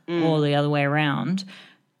boyfriend or the other way around,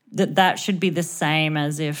 that should be the same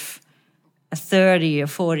as if a 30, a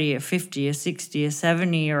 40, a 50, a 60, a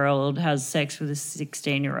 70-year-old has sex with a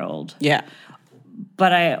 16-year-old. Yeah.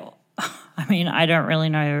 But I mean, I don't really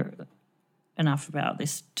know enough about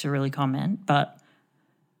this to really comment, but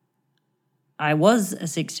I was a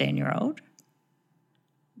 16-year-old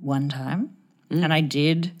one time, and I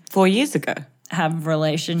did 4 years ago. have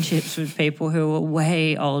relationships with people who were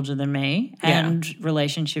way older than me and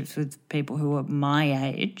relationships with people who were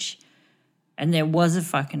my age, and there was a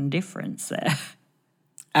fucking difference there.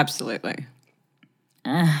 Absolutely.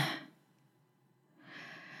 And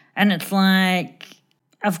it's like,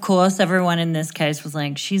 of course, everyone in this case was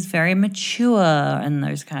like, she's very mature and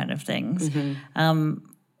those kind of things,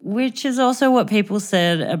 which is also what people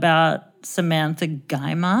said about Samantha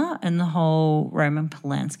Geimer and the whole Roman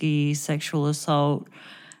Polanski sexual assault.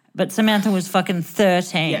 But Samantha was fucking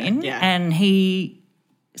 13 and he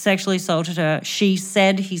sexually assaulted her. She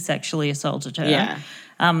said he sexually assaulted her. Yeah.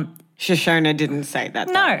 Shoshona didn't say that.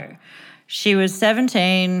 though. No. She was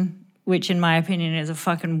 17, which in my opinion is a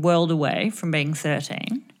fucking world away from being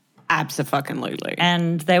 13. Abso-fucking-lutely.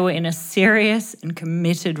 And they were in a serious and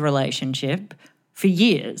committed relationship for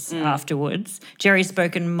years afterwards. Jerry's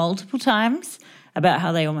spoken multiple times about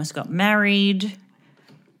how they almost got married.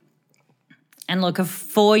 And look, a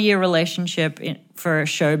 4-year relationship for a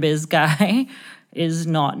showbiz guy is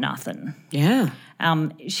not nothing. Yeah.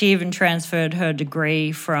 She even transferred her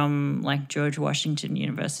degree from George Washington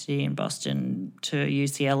University in Boston to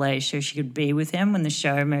UCLA so she could be with him when the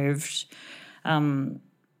show moved to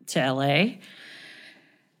LA.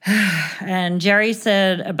 And Jerry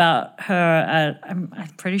said about her, I'm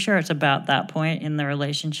pretty sure it's about that point in the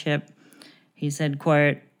relationship, he said,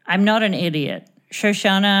 quote, "I'm not an idiot.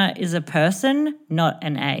 Shoshana is a person, not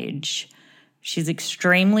an age. She's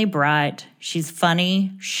extremely bright. She's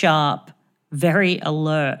funny, sharp, very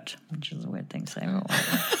alert," which is a weird thing to say.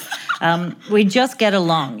 We just get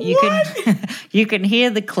along. You can hear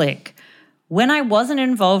the click. When I wasn't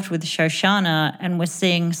involved with Shoshana and was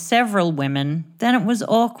seeing several women, then it was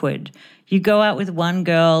awkward. You go out with one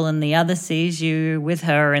girl and the other sees you with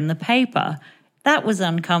her in the paper. That was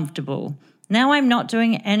uncomfortable. Now I'm not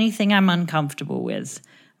doing anything I'm uncomfortable with.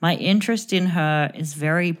 My interest in her is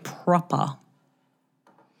very proper.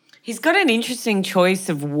 He's got an interesting choice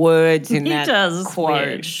of words in He that does. quote.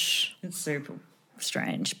 Weird. It's super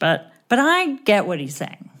strange, but I get what he's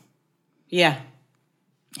saying. Yeah.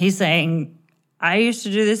 He's saying, I used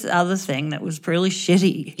to do this other thing that was really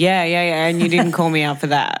shitty. Yeah, and you didn't call me out for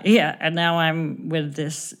that. Yeah, and now I'm with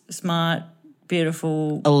this smart,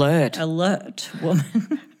 beautiful, Alert.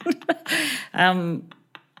 woman.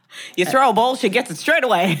 You throw a ball, she gets it straight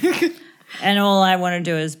away. And all I want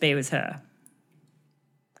to do is be with her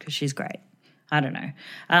because she's great. I don't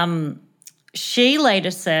know. She later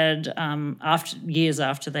said, years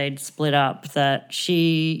after they'd split up, that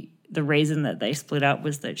the reason that they split up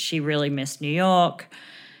was that she really missed New York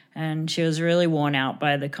and she was really worn out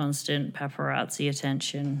by the constant paparazzi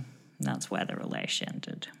attention. And that's why the relation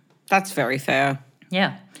ended. That's very fair.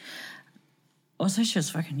 Yeah. Also, she was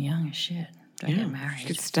fucking young as shit. Don't get married. She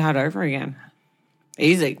could start over again.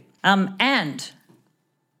 Easy. And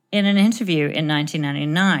in an interview in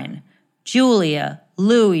 1999, Julia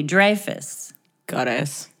Louis-Dreyfus,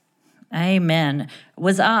 Goddess. amen,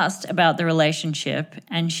 was asked about the relationship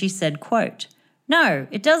and she said, quote, "No,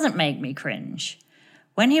 it doesn't make me cringe.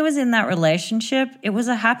 When he was in that relationship, it was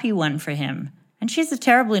a happy one for him. And she's a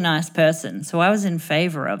terribly nice person, so I was in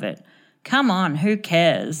favor of it. Come on, who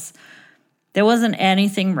cares? There wasn't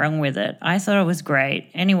anything wrong with it. I thought it was great.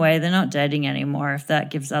 Anyway, they're not dating anymore if that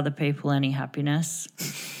gives other people any happiness."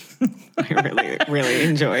 I really, really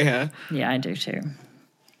enjoy her. Yeah, I do too.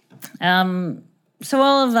 So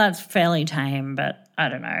all of that's fairly tame, but I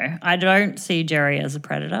don't know. I don't see Jerry as a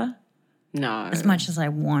predator No. as much as I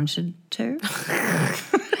wanted to.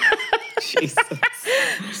 Jesus.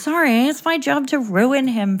 Sorry, it's my job to ruin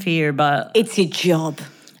him for you, but It's your job.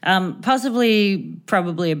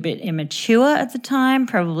 probably a bit immature at the time,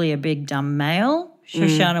 probably a big dumb male.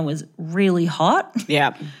 Shoshana was really hot,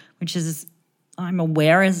 Yeah. which is, I'm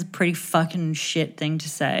aware, is a pretty fucking shit thing to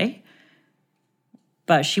say.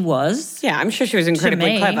 But she was. Yeah, I'm sure she was To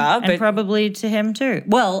incredibly me, clever, and but probably to him too.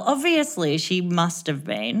 Well, obviously she must have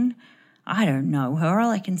been. I don't know her. All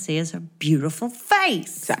I can see is her beautiful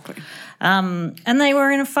face. exactly. And they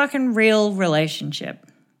were in a fucking real relationship.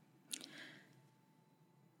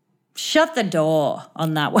 Shut the door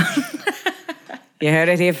on that one. You heard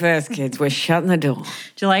it here first, kids. We're shutting the door.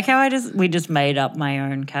 Do you like how we just made up my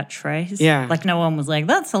own catchphrase? Yeah. Like no one was like,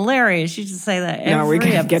 that's hilarious. You just say that every No, we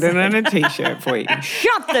can get it episode. on a T-shirt for you.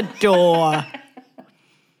 Shut the door.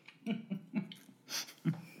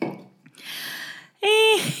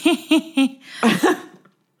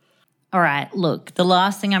 All right, look, the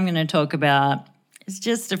last thing I'm going to talk about is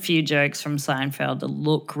just a few jokes from Seinfeld that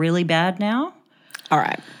look really bad now, All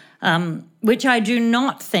right. which I do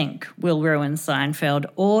not think will ruin Seinfeld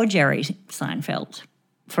or Jerry Seinfeld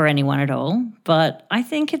for anyone at all. But I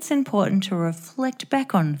think it's important to reflect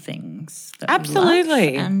back on things. That we love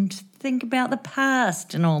Absolutely. and think about the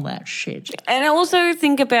past and all that shit. And also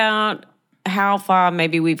think about how far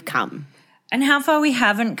maybe we've come. And how far we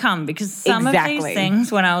haven't come, because some of Exactly. these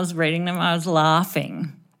things, when I was reading them, I was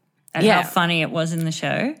laughing at Yeah. how funny it was in the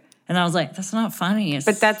show. And I was like, that's not funny. It's,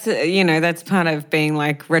 But that's, that's part of being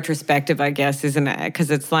like retrospective, I guess, isn't it?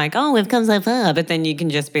 Because it's like, oh, we've come so far. But then you can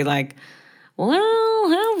just be like, well,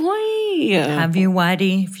 have we? have you,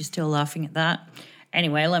 Whitey, if you're still laughing at that?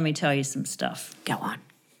 Anyway, let me tell you some stuff. Go on.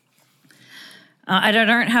 I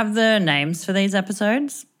don't have the names for these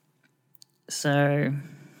episodes. So,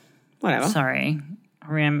 Whatever. sorry.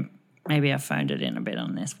 Maybe I phoned it in a bit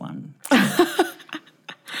on this one.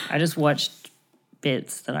 I just watched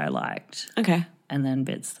bits that I liked. Okay. And then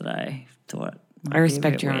bits that I thought might I be a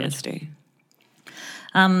respect bit your weird. honesty.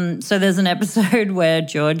 So there's an episode where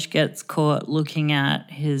George gets caught looking at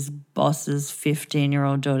his boss's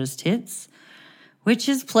 15-year-old daughter's tits, which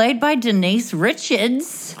is played by Denise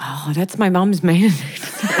Richards. Oh, that's my mum's maiden.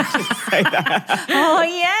 Oh,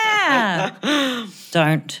 yeah.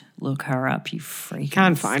 Don't look her up, you freak.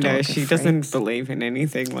 Can't find her. She doesn't believe in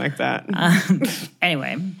anything like that.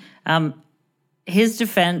 Anyway, his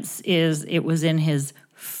defense is it was in his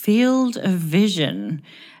field of vision.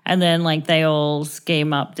 And then, they all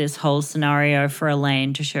scheme up this whole scenario for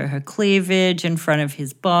Elaine to show her cleavage in front of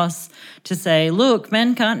his boss to say, look,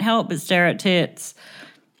 men can't help but stare at tits.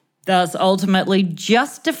 Thus, ultimately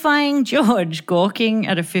justifying George gawking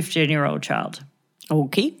at a 15-year-old child.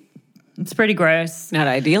 Okay. It's pretty gross. Not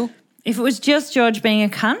ideal. If it was just George being a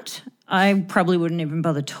cunt, I probably wouldn't even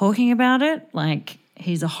bother talking about it. Like,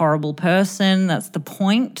 he's a horrible person. That's the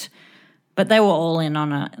point. But they were all in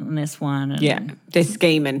on this one. And Yeah, they're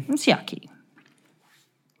scheming. it's yucky.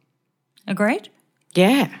 Agreed?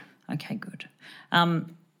 Yeah. Okay, good.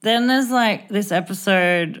 Then there's like this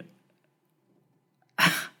episode.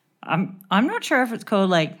 I'm not sure if it's called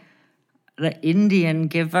like the Indian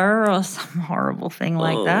Giver or some horrible thing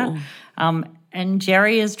like that. And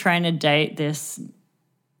Jerry is trying to date this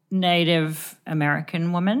Native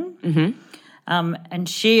American woman. And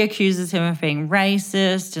she accuses him of being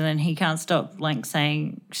racist, and then he can't stop like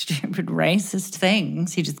saying stupid racist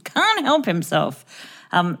things. He just can't help himself.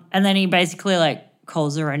 And then he basically like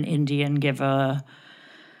calls her an Indian giver.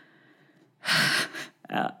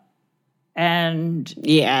 And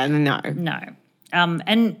Yeah, no. no.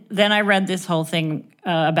 And then I read this whole thing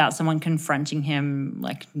about someone confronting him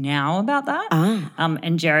like now about that.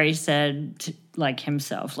 And Jerry said like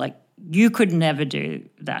himself, like, you could never do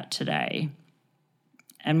that today.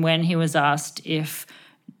 And when he was asked if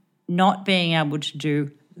not being able to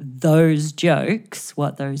do those jokes,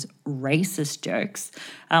 those racist jokes,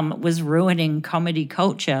 was ruining comedy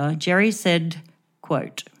culture, Jerry said,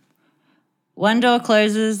 quote, "One door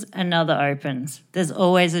closes, another opens. There's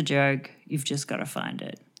always a joke. You've just got to find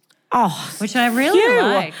it." Oh, Which I really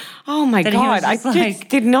like. Oh, my That he was God. I just just like-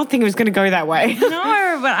 did not think it was going to go that way.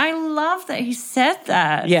 No, but I love that he said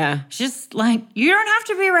that. Yeah. It's just like, you don't have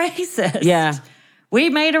to be racist. Yeah. We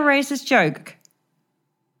made a racist joke.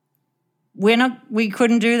 We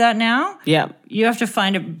couldn't do that now. Yeah. You have to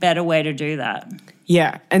find a better way to do that.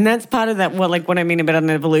 Yeah. And that's part of that, what I mean about an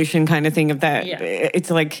evolution kind of thing of that. Yeah. It's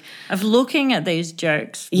like, Of looking at these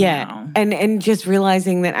jokes yeah. now. And just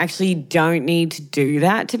realizing that actually you don't need to do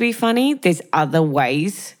that to be funny. There's other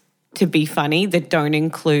ways to be funny that don't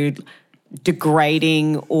include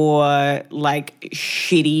degrading or like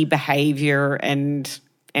shitty behavior. And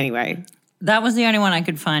anyway. That was the only one I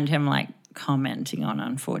could find him like commenting on,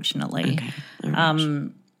 unfortunately.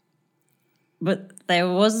 Okay. But there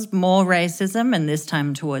was more racism, and this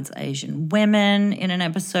time towards Asian women in an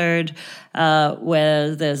episode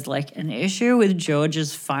where there's like an issue with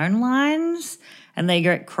George's phone lines, and they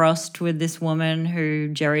get crossed with this woman who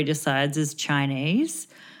Jerry decides is Chinese.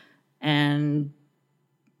 And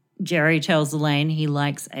Jerry tells Elaine he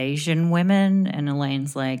likes Asian women, and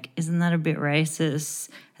Elaine's like, "Isn't that a bit racist?"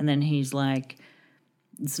 And then he's like,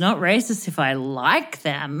 "It's not racist if I like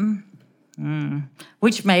them."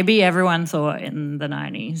 Which maybe everyone thought in the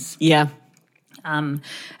 90s. Yeah. And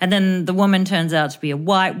then the woman turns out to be a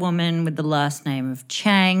white woman with the last name of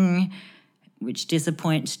Chang, which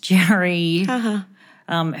disappoints Jerry,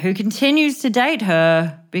 who continues to date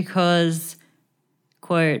her because,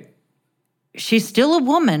 quote, "she's still a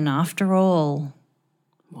woman after all."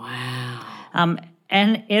 Wow.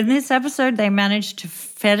 And in this episode, they managed to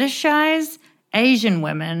fetishize Asian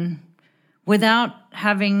women without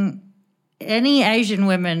having any Asian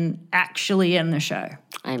women actually in the show.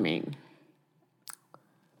 I mean,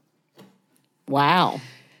 wow.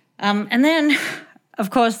 And then, of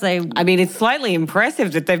course, I mean, it's slightly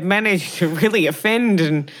impressive that they've managed to really offend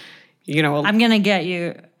and, you know. I'm going to get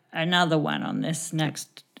you another one on this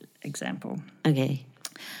next example. Okay.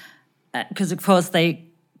 Because, of course, they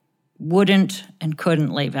wouldn't and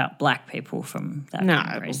couldn't leave out black people from that No.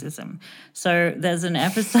 racism. So there's an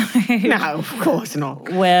episode No, of course not.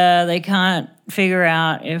 where they can't figure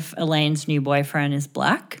out if Elaine's new boyfriend is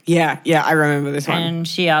black. Yeah, I remember this one. And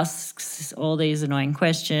she asks all these annoying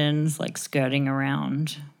questions, like skirting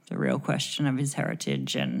around the real question of his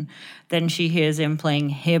heritage. And then she hears him playing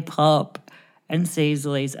hip hop and sees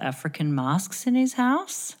all these African masks in his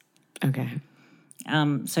house. Okay.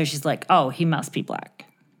 So she's like, "Oh, he must be black."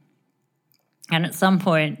 And at some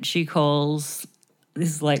point, she calls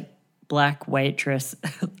this like black waitress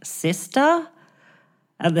sister,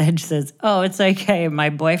 and then she says, "Oh, it's okay, my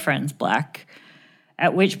boyfriend's black."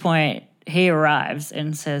 At which point he arrives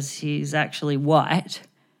and says he's actually white,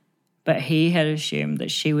 but he had assumed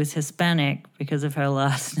that she was Hispanic because of her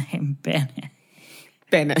last name, Bennett.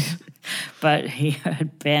 Bennett. But he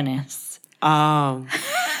heard Bennis. Oh,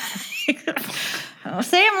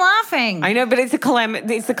 see, I'm laughing. I know, but it's a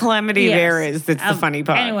calamity. It's the calamity Yes. of errors that's the funny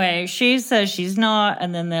part. Anyway, she says she's not,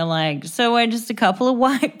 and then they're like, "So we're just a couple of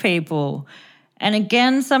white people." And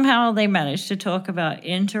again, somehow they managed to talk about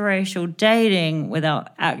interracial dating without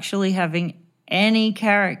actually having any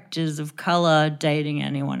characters of color dating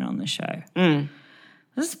anyone on the show.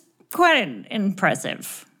 This is quite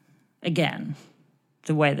impressive, again,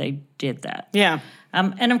 the way they did that. Yeah.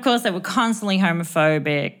 And of course, they were constantly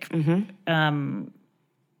homophobic.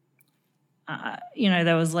 You know,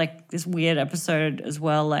 there was like this weird episode as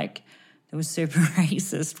well, like that was super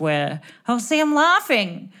racist where, oh, see, I'm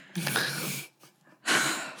laughing.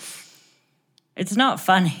 It's not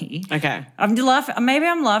funny. Okay. I'm laughing. Maybe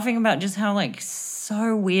I'm laughing about just how, like,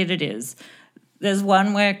 so weird it is. There's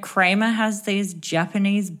one where Kramer has these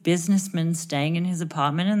Japanese businessmen staying in his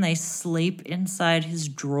apartment and they sleep inside his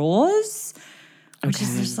drawers, which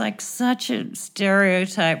is just, like, such a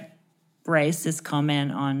stereotype racist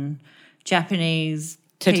comment on Japanese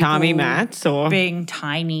Tatami people mats or being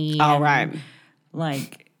tiny. oh and, right.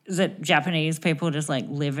 like, that Japanese people just, like,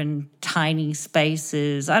 live in tiny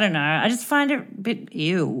spaces. I don't know. I just find it a bit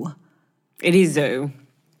ew. It is zoo.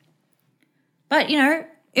 But, you know,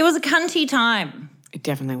 it was a cunty time. It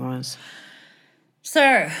definitely was.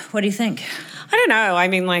 So, what do you think? I don't know. I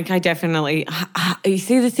mean, like, I definitely. You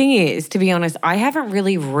see, the thing is, to be honest, I haven't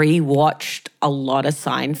really rewatched a lot of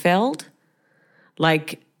Seinfeld.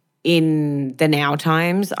 Like in the now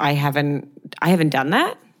times, I haven't done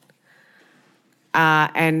that.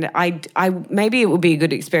 And I maybe it would be a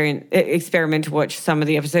good experiment to watch some of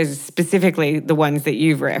the episodes, specifically the ones that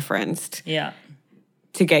you've referenced, Yeah.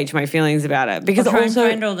 to gauge my feelings about it. Because I'll try also,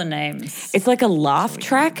 and find all the names. it's like a laugh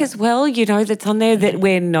track as well, you know, that's on there that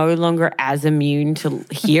we're no longer as immune to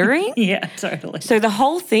hearing. Yeah, totally. So the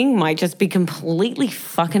whole thing might just be completely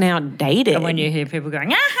fucking outdated. And when you hear people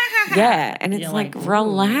going, yeah, and it's You're like, like,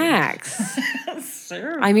 relax.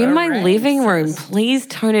 Super I'm in my living racist. room. Please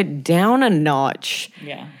tone it down a notch.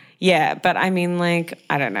 Yeah. Yeah, but I mean, like,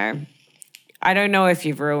 I don't know. I don't know if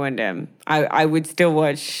you've ruined him. I would still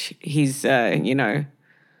watch his,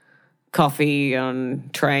 coffee on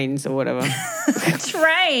trains or whatever.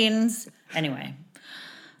 Trains. Anyway.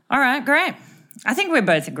 All right, great. I think we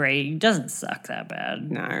both agree he doesn't suck that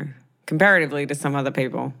bad. No, comparatively to some other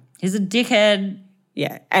people. He's a dickhead.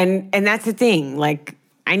 Yeah, and that's the thing. Like,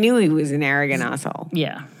 I knew he was an arrogant asshole.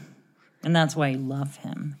 Yeah. And that's why you love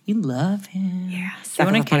him. You love him. Yeah. Do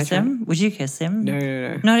you want to kiss him? Would you kiss him?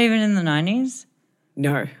 No. Not even in the 90s?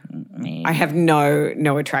 No. Me. I have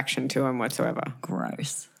no attraction to him whatsoever.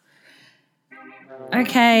 Gross.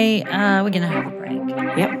 Okay, we're going to have a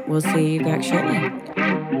break. Yep, we'll see you back shortly.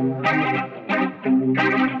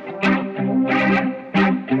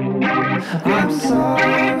 I'm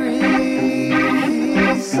sorry,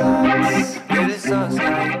 he sucks. Really sucks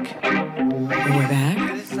like. And we're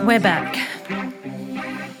back. We're back.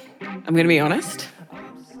 I'm going to be honest.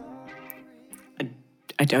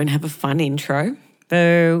 I don't have a fun intro.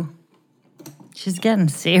 Boo. She's getting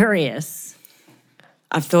serious.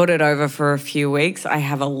 I've thought it over for a few weeks. I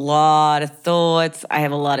have a lot of thoughts. I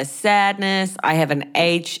have a lot of sadness. I have an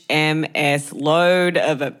HMS load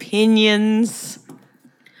of opinions.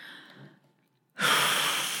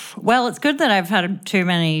 Well, it's good that I've had too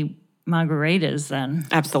many margaritas then,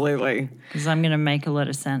 Absolutely. because I'm going to make a lot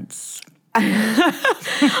of sense.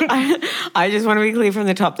 I just want to be clear from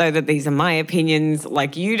the top, though, that these are my opinions.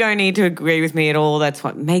 Like, you don't need to agree with me at all. That's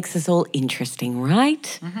what makes us all interesting,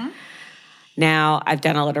 right? Mm-hmm. Now, I've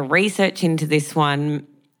done a lot of research into this one.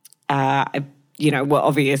 We'll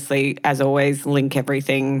obviously, as always, link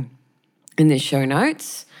everything in the show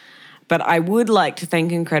notes. But I would like to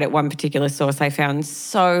thank and credit one particular source I found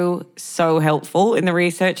so helpful in the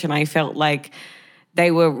research, and I felt like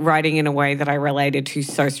they were writing in a way that I related to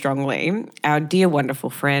so strongly. Our dear, wonderful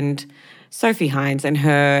friend, Sophie Hines, and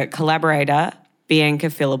her collaborator, Bianca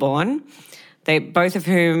Philiborn, they both of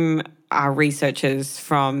whom are researchers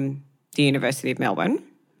from the University of Melbourne.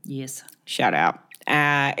 Yes. Shout out.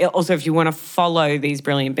 Also, if you want to follow these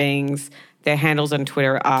brilliant beings, their handles on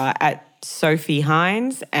Twitter are at Sophie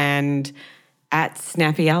Hines and at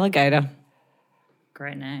Snappy Alligator.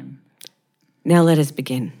 Great name. Now let us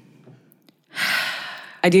begin.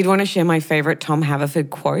 I did want to share my favourite Tom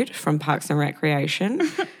Haverford quote from Parks and Recreation.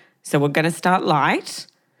 So we're going to start light.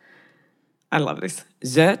 I love this.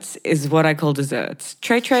 Zerts is what I call desserts.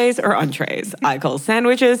 Trays or entrees. I call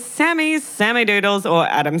sandwiches Sammy's, Sammy Doodles, or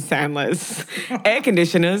Adam Sandler's. Air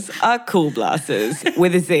conditioners are cool blasters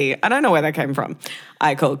with a Z. I don't know where that came from.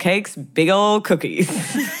 I call cakes big old cookies.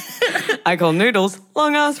 I call noodles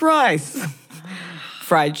long-ass rice.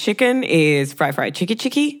 Fried chicken is fry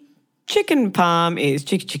chicky. Chicken palm is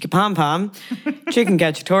chicky palm. Chicken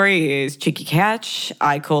cacciatore is chicky catch.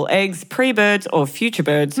 I call eggs pre-birds or future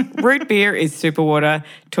birds. Root beer is super water.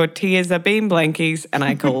 Tortillas are bean blankies. And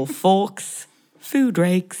I call forks food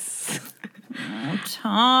rakes.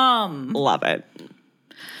 Tom. Love it.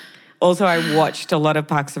 Also, I watched a lot of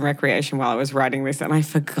Parks and Recreation while I was writing this, and I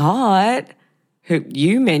forgot who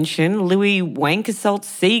you mentioned. Louis Wankesalt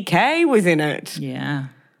CK was in it. Yeah.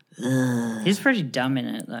 He's pretty dumb in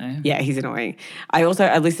it, though. Yeah, he's annoying. I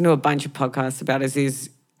listened to a bunch of podcasts about Aziz,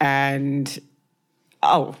 and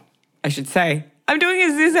I should say, I'm doing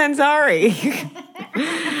Aziz Ansari.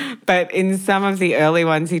 But in some of the early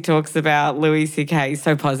ones, he talks about Louis C.K.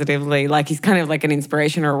 so positively, like he's kind of like an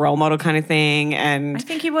inspiration or a role model kind of thing. I And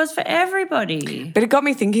think he was for everybody. but it got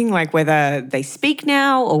me thinking, like whether they speak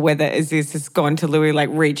now or whether Aziz has gone to Louis, like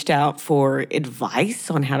reached out for advice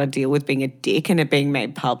on how to deal with being a dick and it being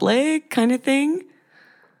made public, kind of thing.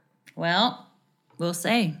 Well, we'll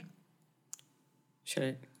see. Should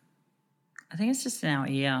it? I think it's just in our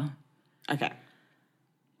ear. Okay.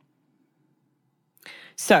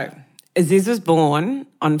 So, Aziz was born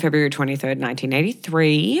on February 23rd,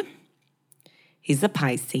 1983. He's a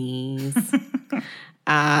Pisces.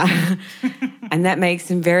 And that makes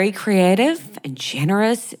him very creative and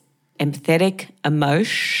generous, empathetic,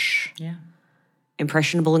 Yeah.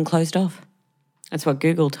 impressionable and closed off. That's what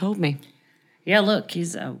Google told me. Yeah, look,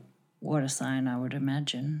 he's a water sign, I would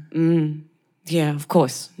imagine. Yeah, of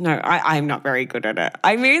course. No, I'm not very good at it.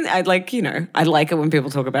 I mean, I like it when people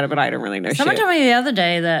talk about it, but I don't really know Someone shit. told me the other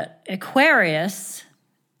day that Aquarius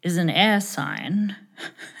is an air sign.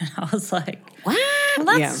 And I was like, What? well,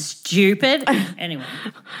 that's Yeah. stupid. Anyway,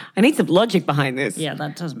 I need some logic behind this. yeah,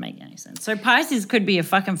 that doesn't make any sense. So Pisces could be a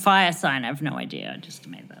fucking fire sign. I have no idea. I just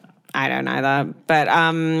made that up. I don't either. But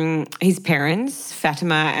his parents,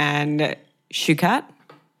 Fatima and Shukat,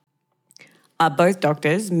 are both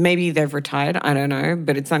doctors. Maybe they've retired. I don't know,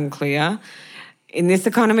 but it's unclear. In this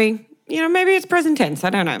economy, maybe it's present tense. I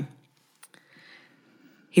don't know.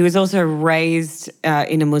 He was also raised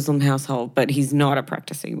in a Muslim household, but he's not a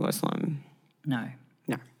practicing Muslim. No.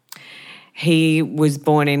 No. He was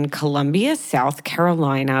born in Columbia, South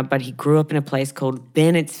Carolina, but he grew up in a place called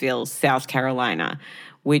Bennettsville, South Carolina,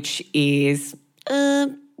 which is a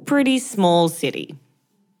pretty small city.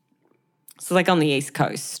 So like on the East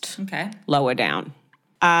Coast, Okay. lower down.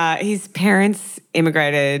 His parents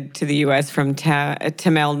immigrated to the US from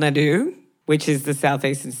Tamil Nadu, which is the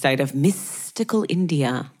southeastern state of mystical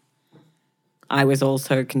India. I was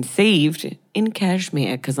also conceived in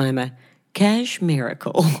Kashmir because I'm a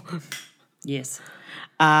Kashmirical. Yes.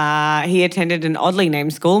 He attended an oddly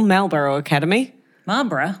named school, Marlborough Academy.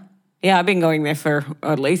 Marlborough. Yeah, I've been going there for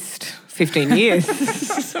at least 15 years.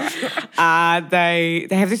 They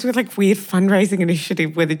have this weird fundraising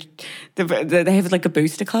initiative where they have like a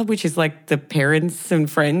booster club, which is like the parents and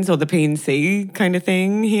friends or the PNC kind of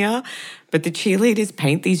thing here. But the cheerleaders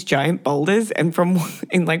paint these giant boulders and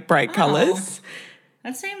in like bright colours.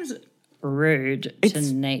 That seems rude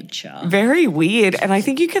to nature. Very weird. And I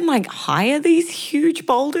think you can like hire these huge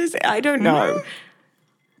boulders. I don't know.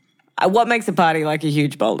 What makes a party like a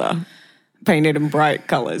huge boulder? Painted in bright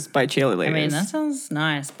colours by cheerleaders. I mean, that sounds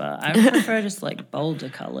nice, but I prefer just like boulder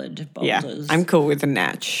coloured Yeah, boulders. I'm cool with a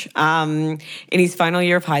natch. In his final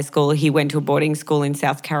year of high school, he went to a boarding school in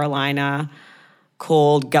South Carolina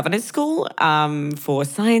called Governor's School for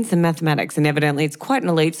science and mathematics. And evidently it's quite an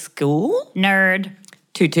elite school. Nerd.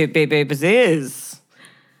 Toot toot beep beep is.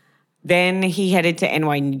 Then he headed to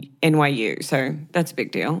NYU. So that's a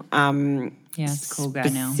big deal. Yeah, it's a cool guy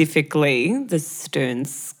now. Specifically, the Stern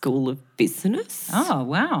School of Business. Oh,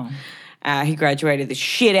 wow. He graduated the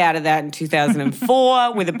shit out of that in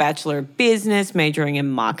 2004 with a Bachelor of Business, majoring in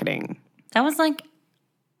marketing. That was like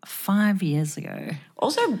 5 years ago.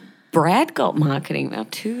 Also, Brad got marketing. My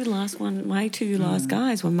two last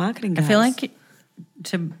guys were marketing guys. I feel like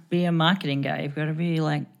to be a marketing guy, you've got to be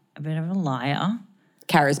like a bit of a liar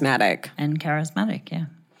charismatic. and charismatic, yeah.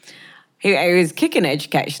 He was kicking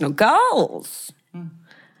educational goals.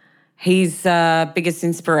 His biggest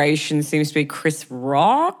inspiration seems to be Chris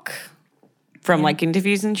Rock from like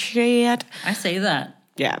interviews and shit. I see that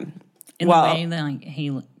Yeah. in the way that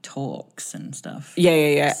he talks and stuff.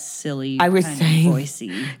 Yeah. Silly, I was kind saying- of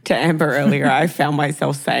voicey. To Amber earlier, I found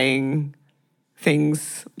myself saying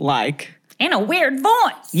things like, In a weird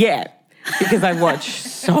voice. yeah, because I watch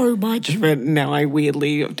so much of it. And now I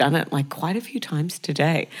weirdly have done it like quite a few times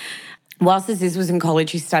today. Whilst Aziz was in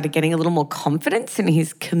college, he started getting a little more confidence in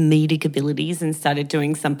his comedic abilities and started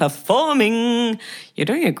doing some performing. You're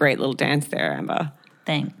doing a great little dance there, Amber.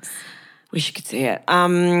 Thanks. Wish you could see it.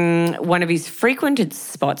 One of his frequented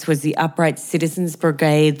spots was the Upright Citizens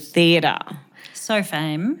Brigade Theatre. So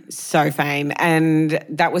fame. So fame. And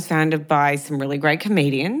that was founded by some really great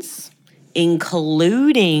comedians,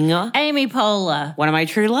 including Amy Poehler. one of my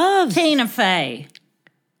true loves, Tina Fey.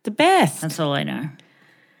 the best. That's all I know.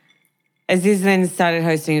 Aziz then started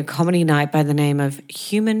hosting a comedy night by the name of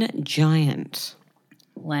Human Giant,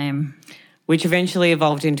 Lame. which eventually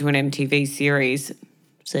evolved into an MTV series,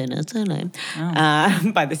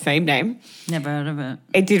 by the same name. Never heard of it.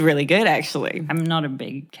 It did really good, actually. I'm not a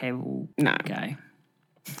big cable No. guy.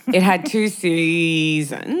 It had 2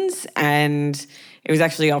 seasons and it was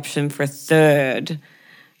actually optioned for a third,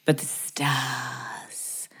 but the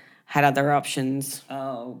stars had other options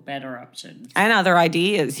Oh, better options. and other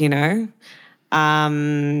ideas, you know.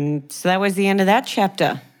 So that was the end of that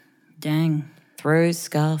chapter. Dang. Throws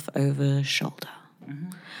scarf over shoulder.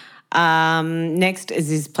 Next is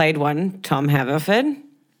his played one, Tom Haverford,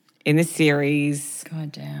 in the series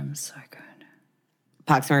God damn, so good.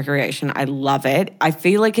 Parks and Recreation. I love it. I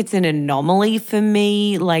feel like it's an anomaly for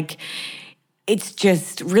me. Like, it's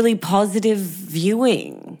just really positive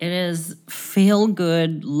viewing. It is feel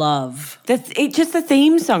good love. The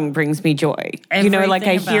theme song brings me joy. You know, like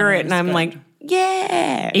I Everything hear about it it and is I'm good. like,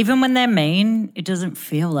 yeah. Even when they're mean, it doesn't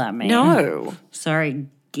feel that mean. No. Sorry,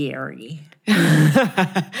 Gary.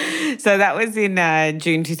 So that was in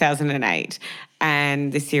June 2008.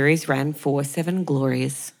 And the series ran for 7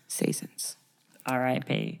 glorious seasons.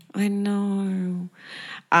 R.I.P. I know.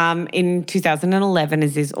 In 2011,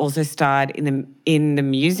 Aziz also starred in the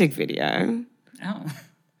music video Oh,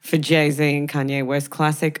 for Jay-Z and Kanye West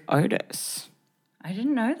classic Otis. I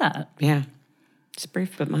didn't know that. Yeah. It's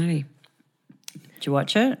brief but mighty. Did you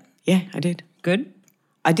watch it? Yeah, I did. Good?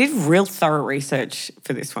 I did real thorough research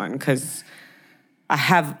for this one because I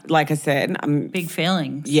have, like I said, Big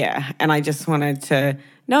feelings. yeah, and I just wanted to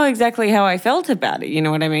know exactly how I felt about it. You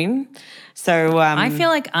know what I mean? So I feel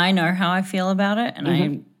like I know how I feel about it,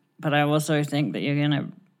 and but I also think that you're gonna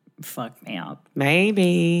fuck me up.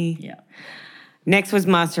 maybe. Yeah. Next was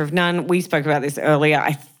Master of None. We spoke about this earlier.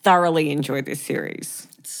 I thoroughly enjoyed this series.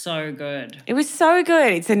 It's so good. It was so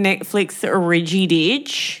good. It's a Netflix origi-dig.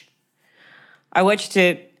 I watched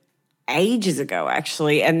it ages ago,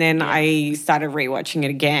 actually, and then I started rewatching it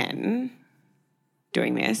again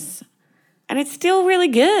doing this, and it's still really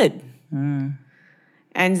good. And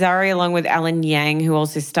Zari, along with Alan Yang, who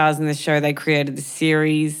also stars in the show, they created the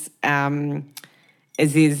series.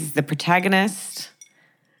 Aziz is the protagonist,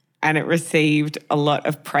 and it received a lot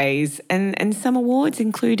of praise and some awards,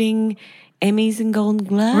 including Emmys and Golden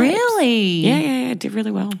Globes. Really? Yeah, it did really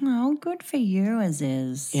well. Oh, good for you,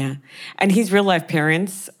 Aziz. Yeah. And his real life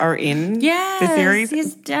parents are in Yes, the series.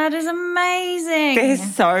 his dad is amazing. They're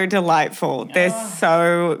so delightful. They're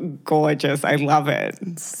so gorgeous. I love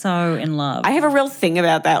it. So in love. I have a real thing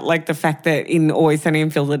about that, like the fact that in Always Sunny in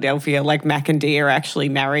Philadelphia, like Mac and Dee are actually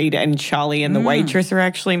married and Charlie and the waitress are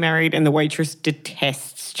actually married and the waitress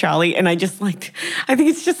detests Charlie. And I think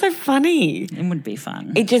it's just so funny. It would be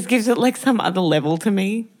fun. It just gives it like some other level to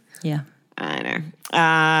me. Yeah. I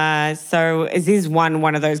know. So Aziz won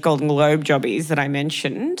one of those Golden Globe jobbies that I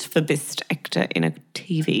mentioned for Best Actor in a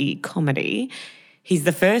TV Comedy. He's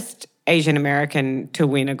the first Asian American to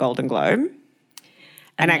win a Golden Globe.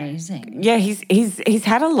 Amazing. Yeah, he's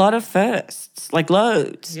had a lot of firsts, like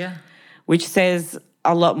loads. Yeah. Which says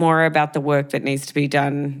a lot more about the work that needs to be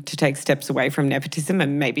done to take steps away from nepotism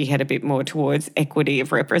and maybe head a bit more towards equity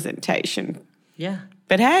of representation. Yeah.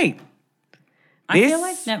 But hey, I feel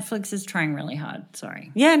like Netflix is trying really hard.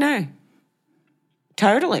 Sorry. yeah, no,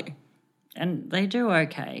 totally. And they do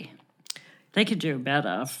okay. They could do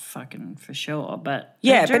better, fucking for sure. But they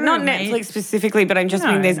Yeah, do but not amazing. Netflix specifically, but I'm just No,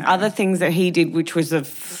 meaning there's no. other things that he did which was a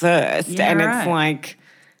first. Yeah, and right. it's like,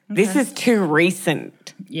 this is too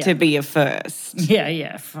recent Yeah. to be a first.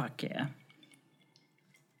 Yeah, fuck yeah.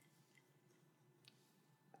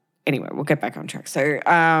 Anyway, we'll get back on track. So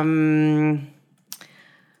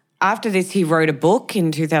after this, he wrote a book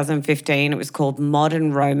in 2015. It was called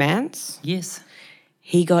Modern Romance. Yes.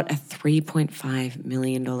 He got a $3.5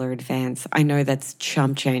 million advance. I know that's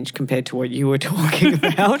chump change compared to what you were talking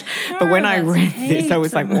about. But when I that's read this, I was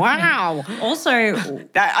heaps like, of money. wow. Also,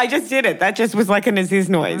 I just did it. That just was like an Aziz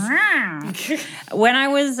noise. when I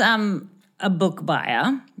was a book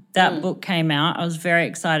buyer, that book came out. I was very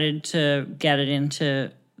excited to get it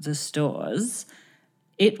into the stores.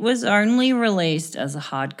 It was only released as a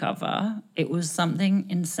hardcover. It was something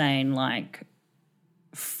insane like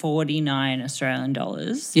 49 Australian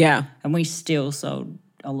dollars. Yeah. And we still sold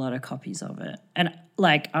a lot of copies of it. And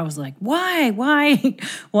like, I was like, why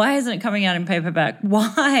isn't it coming out in paperback?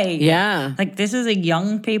 Why? Yeah. Like, this is a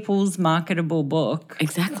young people's marketable book.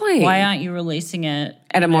 Exactly. Why aren't you releasing it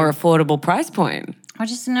At a more affordable price point. or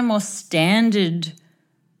just in a more standard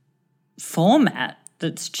format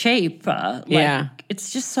that's cheaper? Like, Yeah.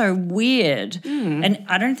 It's just so weird. And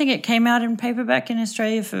I don't think it came out in paperback in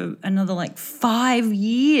Australia for another like 5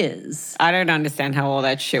 years. I don't understand how all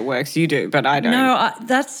that shit works. You do, but I don't. No,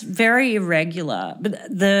 that's very irregular. But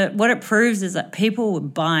what it proves is that people were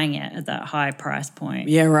buying it at that high price point.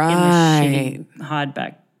 Yeah, right. In the shitty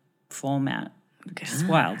hardback format. It's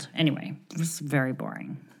wild. Anyway, it was very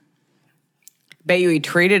boring. Bet you he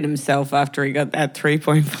treated himself after he got that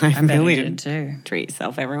 3.5 Bet he million. did too. Treat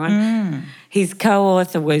yourself, everyone. His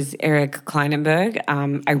co-author was Eric Kleinenberg.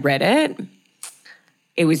 I read it.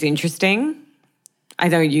 It was interesting. I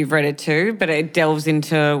know you've read it too, but it delves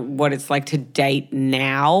into what it's like to date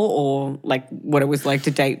now, or like what it was like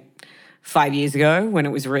to date 5 years ago when it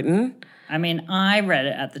was written. I mean, I read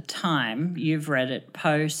it at the time. You've read it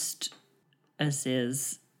post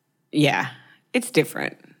Aziz Yeah, it's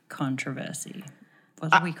different. controversy.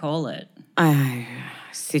 What do we call it?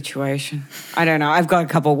 Situation. I don't know. I've got a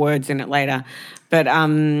couple words in it later. But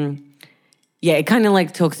yeah, it kind of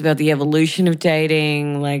like talks about the evolution of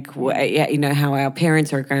dating, like, yeah, you know, how our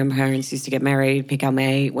parents or grandparents used to get married, pick our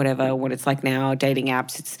mate, whatever, what it's like now, dating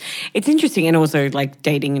apps. It's interesting, and also like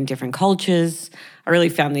dating in different cultures. I really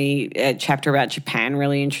found the chapter about Japan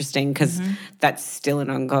really interesting because that's still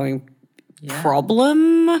an ongoing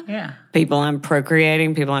problem. Yeah. People aren't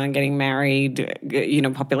procreating, people aren't getting married, you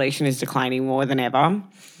know, population is declining more than ever.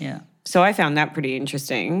 Yeah. So I found that pretty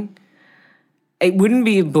interesting. It wouldn't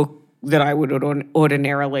be a book that I would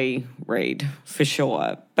ordinarily read, for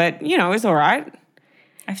sure. But, you know, it was all right.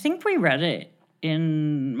 I think we read it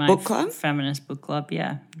in my Book club? feminist book club,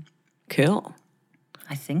 yeah. Cool.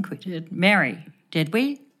 I think we did. Mary, did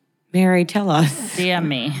we? Mary, tell us. DM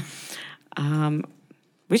me.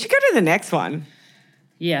 We should go to the next one.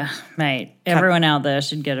 Yeah, mate. Everyone out there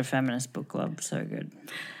should get a feminist book club. So good.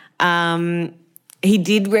 He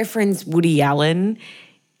did reference Woody Allen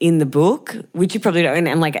in the book, which you probably don't,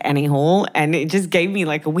 and like Annie Hall, and it just gave me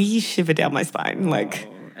like a wee shiver down my spine. Like,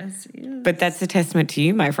 but that's a testament to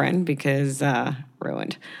you, my friend, because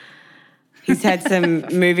ruined. He's had some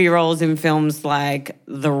movie roles in films like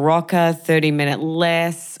The Rocker, 30 Minutes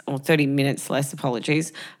Less,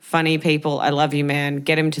 apologies, Funny People, I Love You Man,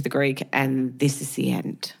 Get Him to the Greek, and This Is the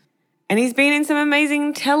End. And he's been in some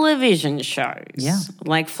amazing television shows. Yeah.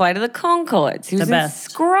 Like Flight of the Conchords. He was in best.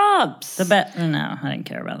 Scrubs. No, I didn't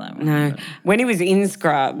care about that one. No. When he was in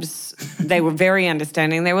Scrubs, they were very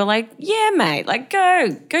understanding. They were like, yeah, mate, like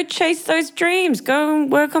go chase those dreams. Go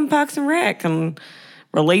and work on Parks and Rec. And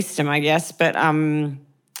released him, I guess. But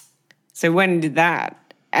so when did that?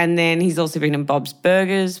 And then he's also been in Bob's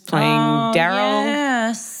Burgers playing Daryl.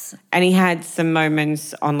 Yes. And he had some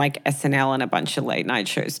moments on like SNL and a bunch of late night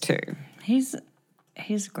shows too. He's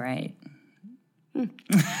great.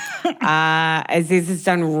 Aziz has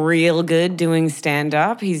done real good doing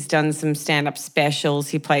stand-up. He's done some stand-up specials.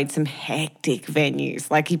 He played some hectic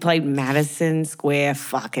venues. Like he played Madison Square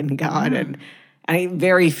fucking Garden. And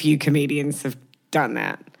very few comedians have done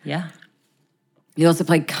that. Yeah. He also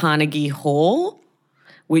played Carnegie Hall,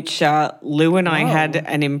 which Lou and I had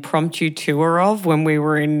an impromptu tour of when we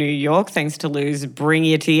were in New York, thanks to Lou's bring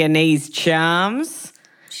you to your knees charms.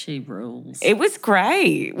 She rules. It was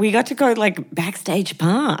great. We got to go like backstage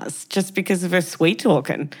pass just because of her sweet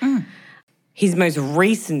talking. His most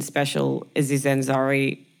recent special is Aziz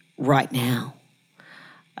Ansari, Right Now.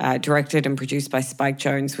 Directed and produced by Spike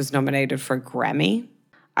Jonze, was nominated for a Grammy.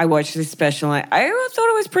 I watched this special and I thought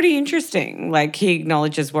it was pretty interesting. Like he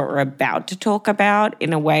acknowledges what we're about to talk about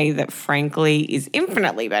in a way that frankly is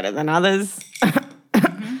infinitely better than others.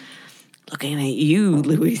 Looking at you,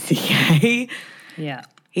 Louis C.K. Yeah.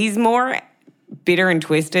 He's more bitter and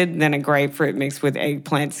twisted than a grapefruit mixed with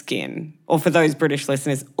eggplant skin. Or for those British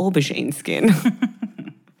listeners, aubergine skin.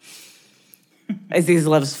 Aziz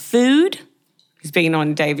loves food. He's been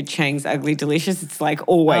on David Chang's Ugly Delicious. It's like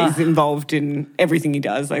always involved in everything he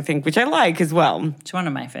does, I think, which I like as well. It's one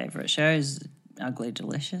of my favourite shows, Ugly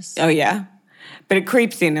Delicious. Oh, yeah. But it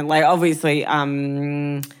creeps in and like obviously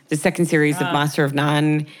the second series of Master of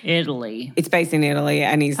None. Italy. It's based in Italy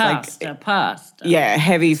and he's Pasta. Yeah,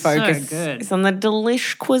 heavy focus. So good. It's on the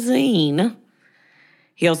delish cuisine.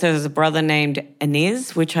 He also has a brother named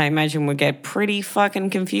Aniz, which I imagine would get pretty fucking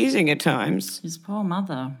confusing at times. His poor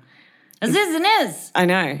mother. Aziz and Iz. I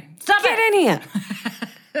know. Stop Get in here.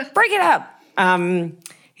 Break it up.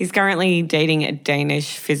 He's currently dating a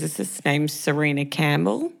Danish physicist named Serena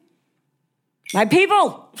Campbell. My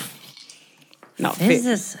people. Not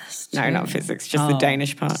Physicist. No, not physics, just the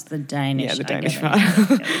Danish part. Just the Danish. Yeah, the I Danish get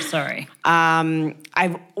part. it. Sorry.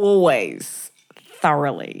 I've always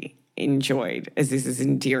thoroughly enjoyed Aziz's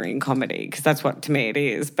endearing comedy because that's what, to me, it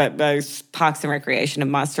is. But both Parks and Recreation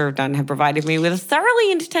and Master of None have provided me with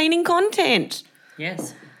thoroughly entertaining content.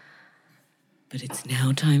 Yes. But it's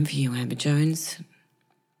now time for you, Amber Jones.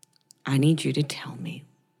 I need you to tell me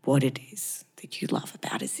what it is that you love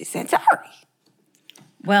about Aziz Ansari.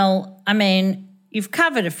 Well, I mean, you've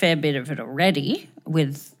covered a fair bit of it already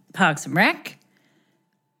with Parks and Rec.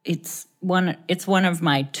 it's one of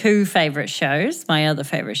my two favorite shows. My other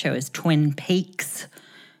favorite show is Twin Peaks.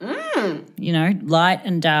 You know, light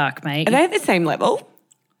and dark, mate. Are they at the same level?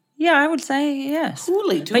 Yeah, I would say yes.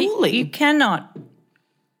 Totally, But totally. you cannot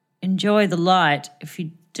enjoy the light if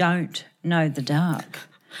you don't know the dark.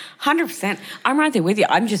 100%. I'm right there with you.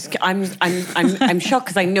 I'm shocked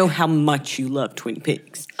because I know how much you love Twin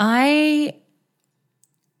Peaks. I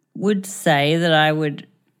would say that I would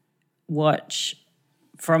watch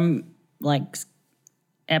from like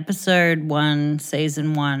episode 1,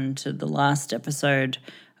 season 1 to the last episode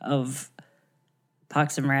of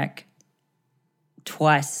Parks and Rec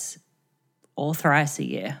twice or thrice a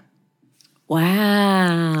year.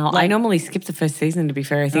 Wow. I normally skip the first season, to be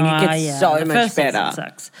fair. I think it gets so the much first season better.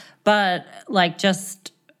 sucks. But like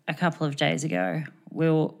just a couple of days ago,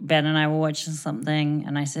 Ben and I were watching something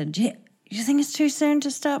and I said, do you think it's too soon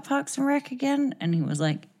to start Parks and Rec again? And he was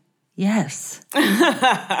like, yes.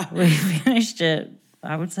 We finished it,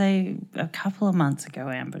 I would say, a couple of months ago,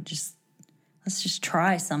 Amber. Let's just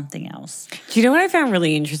try something else. Do you know what I found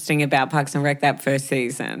really interesting about Parks and Rec that first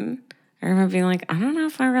season? I remember being like, I don't know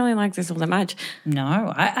if I really like this all that much.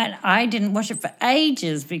 No, I didn't watch it for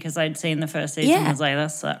ages because I'd seen the first season and was like,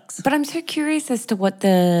 that sucks. But I'm so curious as to what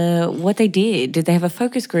they did. Did they have a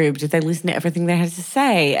focus group? Did they listen to everything they had to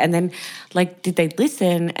say? And then, like, did they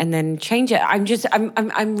listen and then change it?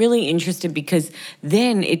 I'm really interested because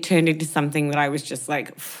then it turned into something that I was just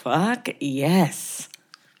like, fuck yes.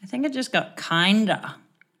 I think it just got kinder.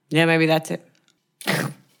 Yeah, maybe that's it.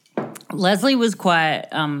 Leslie was quite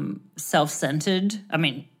self-centered. I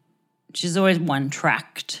mean, she's always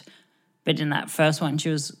one-tracked, but in that first one, she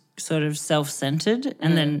was sort of self-centered.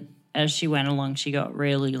 And then as she went along, she got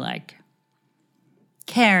really, like,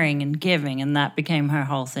 caring and giving, and that became her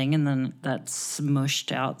whole thing. And then that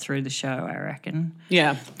smushed out through the show, I reckon.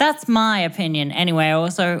 Yeah. That's my opinion. Anyway, I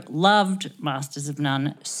also loved Masters of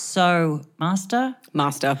None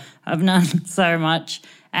Master of None so much.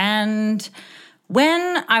 And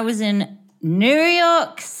when I was in New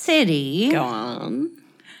York City, Go on.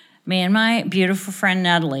 me and my beautiful friend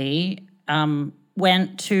Natalie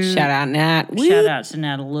went to... Shout out, Nat. Shout out to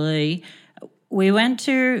Natalie. We went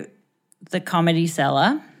to the Comedy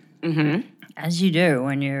Cellar, as you do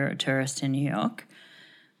when you're a tourist in New York.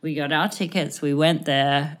 We got our tickets. We went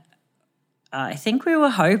there. I think we were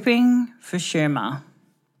hoping for Schumer.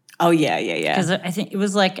 Oh, yeah. Because I think it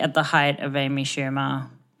was like at the height of Amy Schumer.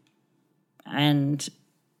 And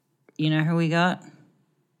you know who we got?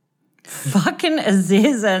 Fucking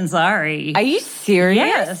Aziz Ansari. Are you serious?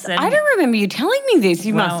 Yes, and- I don't remember you telling me this.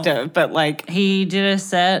 You Well- must have, but like... He did a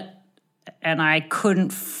set and I couldn't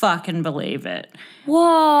fucking believe it.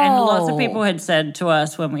 Whoa. And lots of people had said to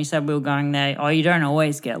us when we said we were going there, oh, you don't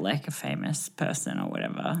always get like a famous person or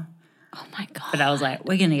whatever. Oh, my God. But I was like,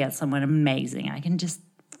 we're going to get someone amazing. I can just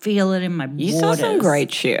feel it in my You waters. saw some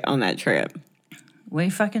great shit on that trip. We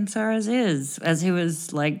fucking saw Aziz as he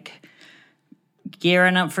was like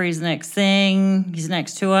gearing up for his next thing, his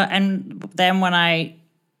next tour. And then when I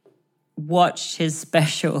watched his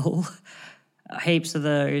special, heaps of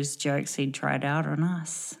those jokes he'd tried out on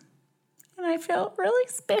us. And I felt really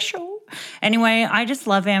special. Anyway, I just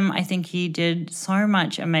love him. I think he did so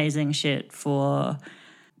much amazing shit for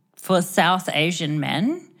South Asian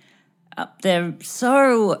men. They're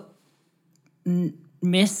so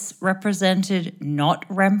misrepresented, not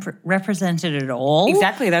represented at all.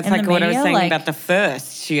 Exactly. That's in like the what I was media. saying Like, about the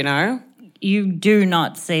first, you know? you do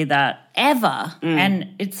not see that ever.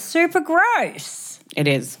 And it's super gross, It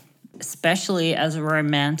is. especially as a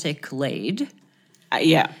romantic lead.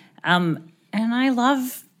 Yeah. And I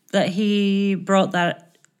love that he brought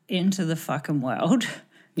that into the fucking world.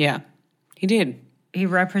 Yeah. He did. He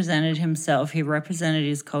represented himself. He represented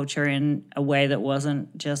his culture in a way that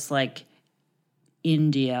wasn't just like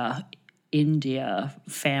India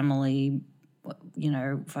family, you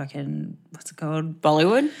know, fucking, what's it called?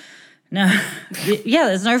 Bollywood? No. Yeah,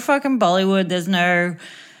 there's no fucking Bollywood. There's no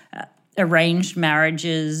arranged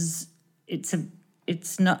marriages. It's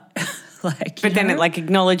not like. But then it like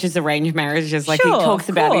acknowledges arranged marriages, like Sure, he talks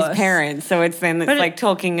of about his course. parents. So it's then But like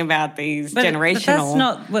talking about these but generational. that's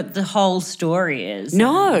not what the whole story is.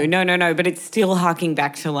 No. But it's still harking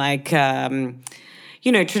back to like,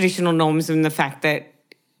 you know, traditional norms and the fact that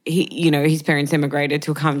his parents immigrated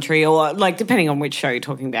to a country, or like depending on which show you're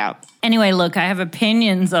talking about. Anyway, look, I have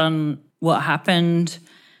opinions on what happened,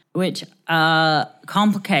 which are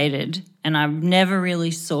complicated, and I've never really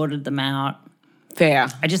sorted them out. Fair.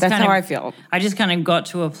 That's That's how I feel. I just kind of got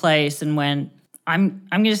to a place and went, I'm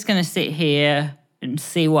just going to sit here and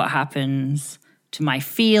see what happens to my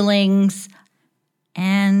feelings.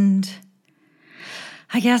 And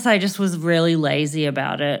I guess I just was really lazy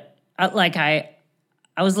about it. I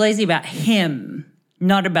was lazy about him,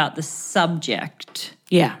 not about the subject,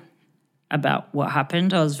 Yeah. about what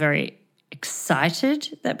happened. I was very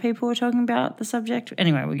excited that people were talking about the subject.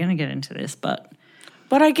 Anyway, we're going to get into this, but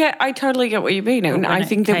I totally get what you mean. And I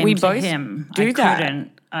think that we both do that.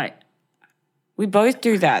 We both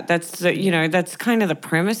do that. That's that's kind of the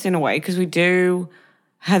premise in a way, because we do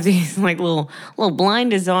have these like little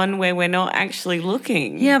blinders on where we're not actually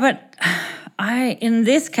looking. Yeah, but in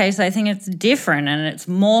this case, I think it's different and it's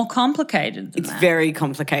more complicated than It's that. very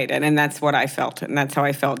complicated, and that's what I felt, and that's how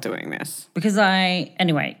I felt doing this. Because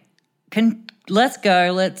let's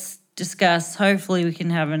go, let's discuss. Hopefully we can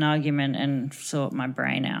have an argument and sort my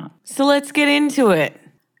brain out. So let's get into it.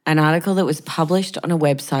 An article that was published on a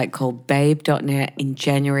website called babe.net in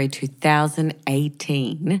January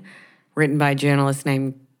 2018, written by a journalist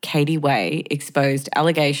named Katie Way, exposed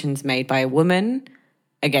allegations made by a woman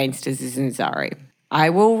against Aziz Ansari. I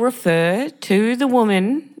will refer to the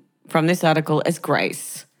woman from this article as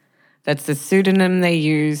Grace. That's the pseudonym they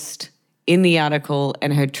used in the article,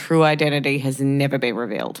 and her true identity has never been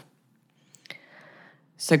revealed.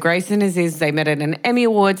 So Grace and Aziz, they met at an Emmy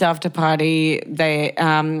Awards after party.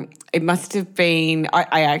 It must have been,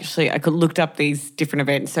 I looked up these different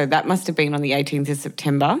events. So that must have been on the 18th of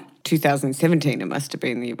September, 2017. It must have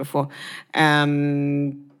been the year before.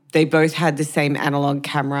 They both had the same analog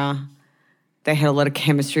camera. They had a lot of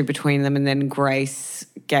chemistry between them. And then Grace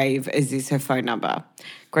gave Aziz her phone number.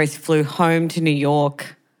 Grace flew home to New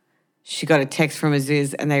York. She got a text from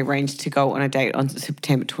Aziz and they arranged to go on a date on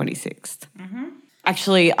September 26th. Mm-hmm.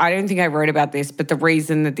 Actually, I don't think I wrote about this, but the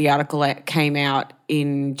reason that the article came out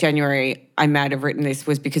in January, I might have written this,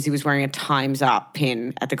 was because he was wearing a Time's Up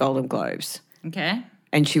pin at the Golden Globes. Okay.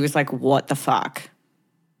 And she was like, what the fuck?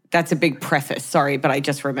 That's a big preface, sorry, but I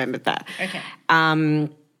just remembered that. Okay.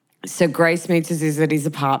 So Grace meets Aziz at his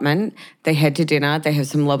apartment. They head to dinner. They have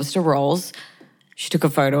some lobster rolls. She took a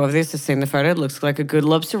photo of this. I've seen the photo. It looks like a good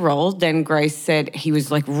lobster roll. Then Grace said he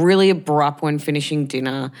was like really abrupt when finishing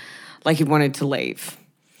dinner, like he wanted to leave.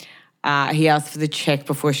 He asked for the check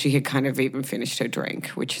before she had kind of even finished her drink,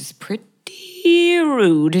 which is pretty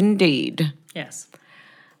rude indeed. Yes.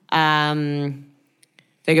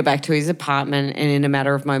 They go back to his apartment and in a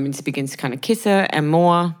matter of moments begins to kind of kiss her and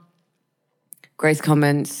more. Grace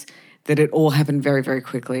comments that it all happened very, very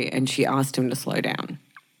quickly and she asked him to slow down.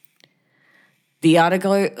 The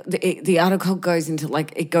article goes into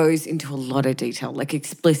a lot of detail, like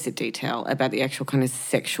explicit detail about the actual kind of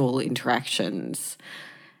sexual interactions.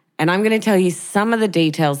 And I'm going to tell you some of the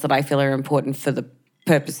details that I feel are important for the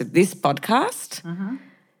purpose of this podcast. Mm-hmm.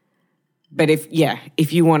 But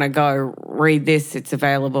if you want to go read this, it's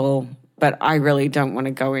available. But I really don't want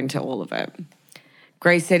to go into all of it.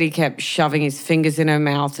 Grace said he kept shoving his fingers in her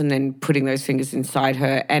mouth and then putting those fingers inside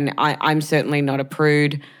her. And I'm certainly not a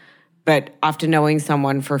prude. But after knowing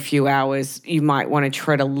someone for a few hours, you might want to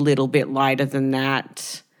tread a little bit lighter than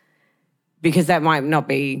that because that might not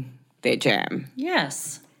be their jam.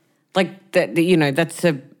 Yes. Like that, that's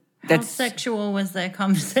How sexual was their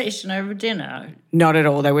conversation over dinner? Not at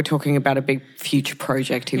all. They were talking about a big future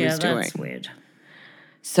project he was doing. Yeah, that's weird.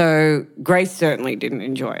 So Grace certainly didn't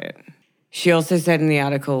enjoy it. She also said in the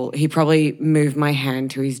article, he probably moved my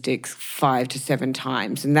hand to his dick 5 to 7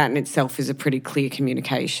 times. And that in itself is a pretty clear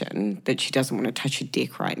communication that she doesn't want to touch your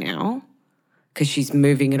dick right now because she's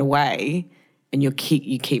moving it away and you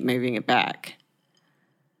keep moving it back.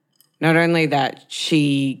 Not only that,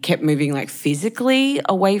 she kept moving like physically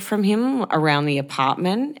away from him around the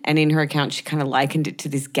apartment. And in her account, she kind of likened it to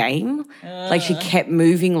this game. Like she kept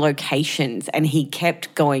moving locations and he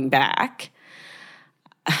kept going back.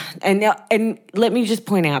 And let me just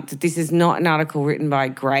point out that this is not an article written by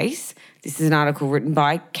Grace. This is an article written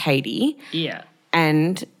by Katie. Yeah.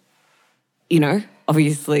 And,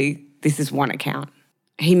 obviously this is one account.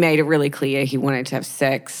 He made it really clear he wanted to have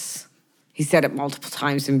sex. He said it multiple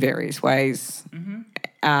times in various ways.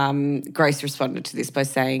 Mm-hmm. Grace responded to this by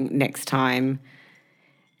saying, next time.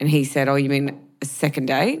 And he said, oh, you mean a second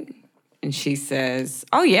date? And she says,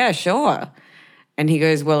 oh, yeah, sure. And he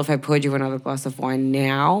goes, well, if I poured you another glass of wine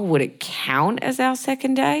now, would it count as our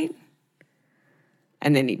second date?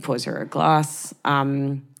 And then he pours her a glass.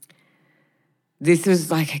 This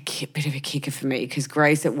was like a bit of a kicker for me because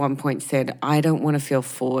Grace at one point said, I don't want to feel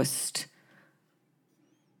forced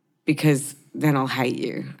because then I'll hate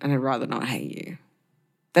you and I'd rather not hate you.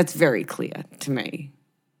 That's very clear to me.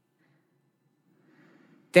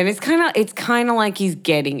 Then it's kind of like he's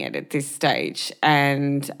getting it at this stage.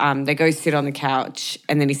 And they go sit on the couch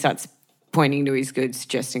and then he starts pointing to his goods,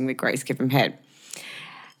 suggesting that Grace give him head.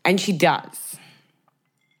 And she does.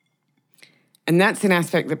 And that's an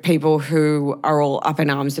aspect that people who are all up in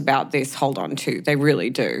arms about this hold on to. They really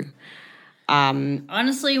do.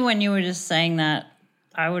 Honestly, when you were just saying that,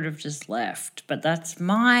 I would have just left. But that's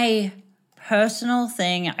my personal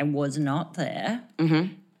thing. I was not there.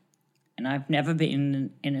 Mm-hmm. And I've never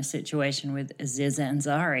been in a situation with Aziz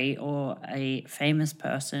Ansari or a famous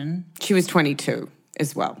person. She was 22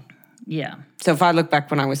 as well. Yeah. So if I look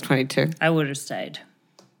back when I was 22. I would have stayed.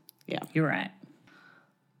 Yeah. You're right.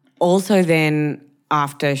 Also then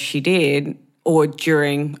after she did, or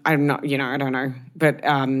during, I don't know, but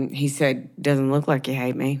he said, doesn't look like you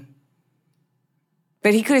hate me.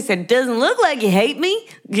 But he could have said, doesn't look like you hate me.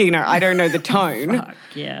 I don't know the tone. Fuck,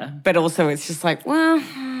 yeah. But also it's just like, well.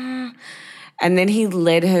 And then he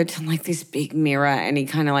led her to like this big mirror and he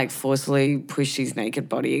kind of like forcefully pushed his naked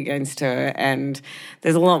body against her. And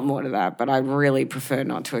there's a lot more to that, but I really prefer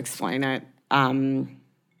not to explain it.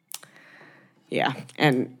 Yeah,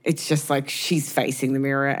 and it's just like she's facing the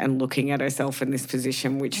mirror and looking at herself in this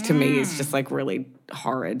position, which to me is just like really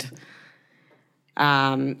horrid.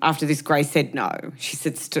 After this, Grace said no. She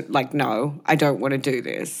said, no, I don't want to do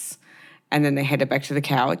this. And then they headed back to the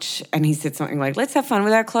couch and he said something like, let's have fun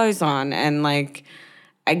with our clothes on. And like,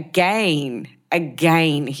 again,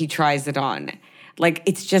 he tries it on. Like,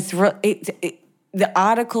 it's just, the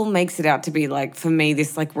article makes it out to be like, for me,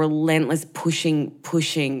 this like relentless pushing.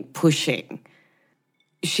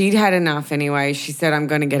 She'd had enough anyway. She said, I'm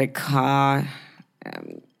going to get a car.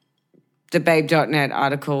 The Babe.net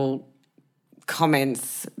article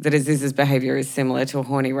comments that Aziz's behaviour is similar to a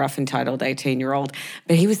horny, rough, entitled 18-year-old,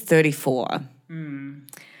 but he was 34.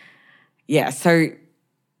 Yeah, so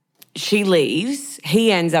she leaves.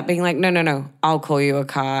 He ends up being like, no, I'll call you a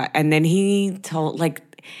car. And then he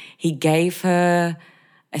gave her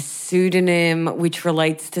a pseudonym which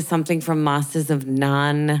relates to something from Masters of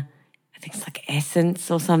None. I think it's like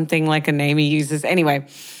Essence or something, like a name he uses. Anyway,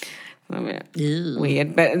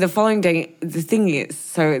 weird. But the following day, the thing is,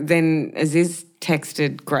 so then Aziz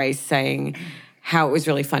texted Grace saying how it was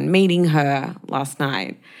really fun meeting her last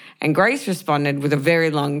night. And Grace responded with a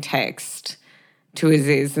very long text to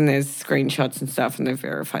Aziz, and there's screenshots and stuff, and they've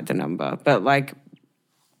verified the number. But, like,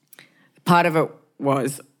 part of it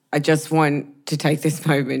was, I just want to take this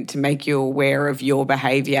moment to make you aware of your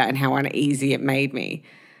behaviour and how uneasy it made me.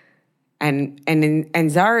 And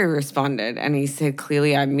Zari responded and he said,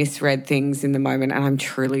 clearly I misread things in the moment and I'm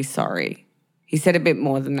truly sorry. He said a bit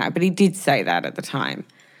more than that, but he did say that at the time.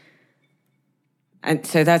 And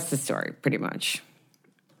so that's the story pretty much.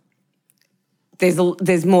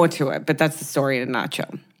 There's more to it, but that's the story in a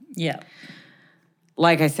nutshell. Yeah.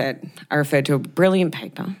 Like I said, I referred to a brilliant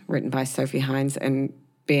paper written by Sophie Hines and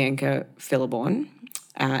Bianca Philiborn.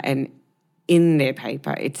 And in their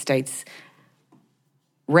paper it states,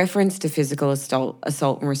 reference to physical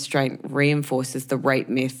assault and restraint reinforces the rape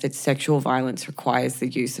myth that sexual violence requires the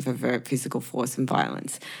use of overt physical force and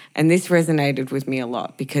violence. And this resonated with me a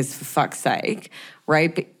lot because, for fuck's sake,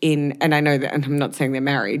 rape in, and I know that, and I'm not saying they're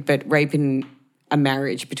married, but rape in a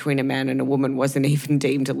marriage between a man and a woman wasn't even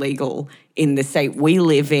deemed illegal in the state we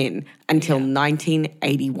live in until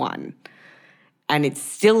 1981. And it's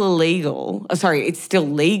still illegal, it's still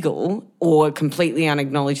legal or completely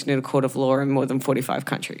unacknowledged in a court of law in more than 45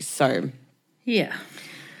 countries. So, yeah.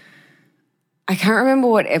 I can't remember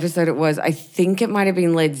what episode it was. I think it might have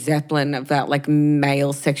been Led Zeppelin about like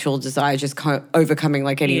male sexual desire just overcoming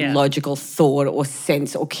like any logical thought or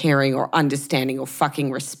sense or caring or understanding or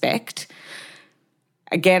fucking respect.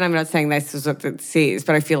 Again, I'm not saying this is what this is,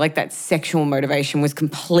 but I feel like that sexual motivation was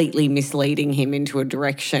completely misleading him into a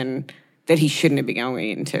direction that he shouldn't have been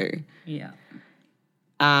going into. Yeah.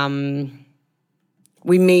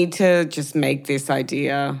 We need to just make this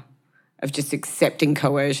idea of just accepting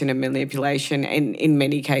coercion and manipulation, and in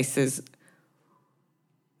many cases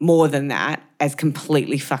more than that, as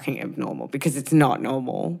completely fucking abnormal, because it's not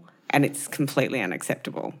normal and it's completely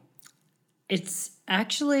unacceptable. It's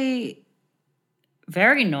actually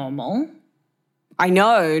very normal. I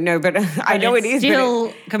know, but I know it is.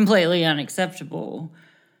 Still completely unacceptable.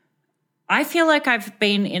 I feel like I've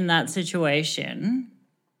been in that situation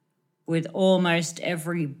with almost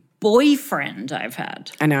every boyfriend I've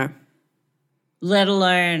had. I know. Let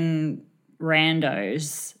alone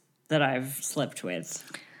randos that I've slept with.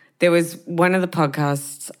 There was one of the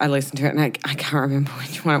podcasts I listened to, and I can't remember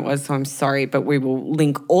which one it was, so I'm sorry, but we will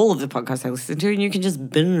link all of the podcasts I listened to and you can just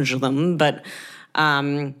binge them. But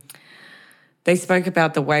they spoke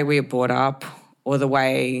about the way we are brought up, or the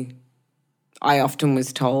way I often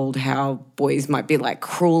was told how boys might be like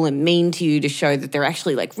cruel and mean to you to show that they're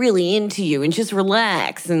actually like really into you and just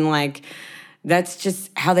relax. And like That's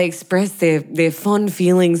just how they express their fond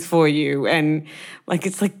feelings for you. And like,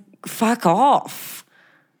 it's like, fuck off.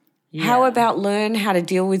 Yeah. How about learn how to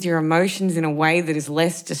deal with your emotions in a way that is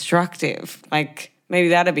less destructive? Like, maybe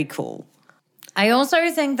that'd be cool. I also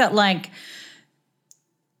think that, like,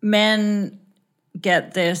 men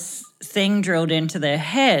get this thing drilled into their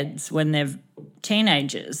heads when they're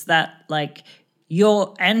teenagers that, like,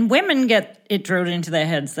 and women get it drilled into their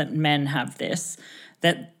heads that men have this,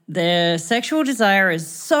 that their sexual desire is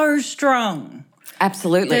so strong.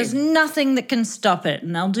 Absolutely. There's nothing that can stop it,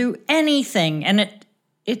 and they'll do anything. And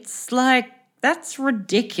it's like, that's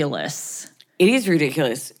ridiculous. It is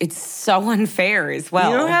ridiculous. It's so unfair as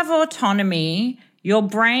well. You don't have autonomy. Your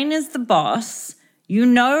brain is the boss. You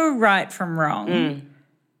know right from wrong.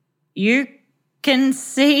 You can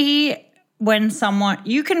see when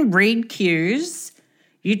you can read cues.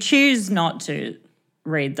 You choose not to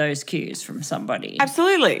read those cues from somebody.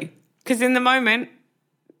 Absolutely. Because in the moment,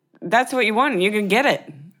 that's what you want. You can get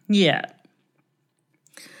it. Yeah.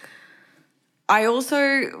 I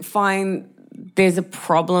also find there's a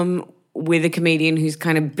problem with a comedian who's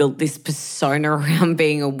kind of built this persona around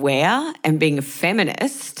being aware and being a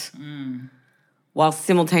feminist while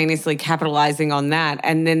simultaneously capitalizing on that.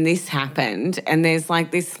 And then this happened, and there's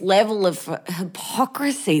like this level of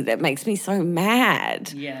hypocrisy that makes me so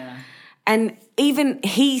mad. Yeah. And even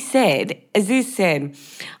he said, Aziz said,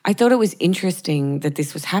 I thought it was interesting that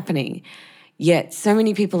this was happening, yet so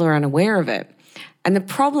many people are unaware of it. And the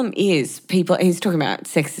problem is he's talking about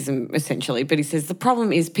sexism essentially, but he says the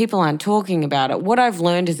problem is people aren't talking about it. What I've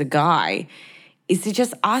learned as a guy is to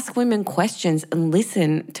just ask women questions and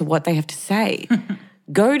listen to what they have to say.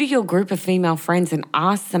 Go to your group of female friends and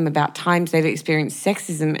ask them about times they've experienced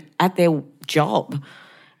sexism at their job,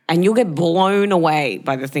 and you'll get blown away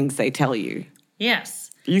by the things they tell you.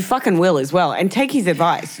 Yes. You fucking will as well. And take his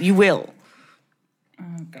advice. You will.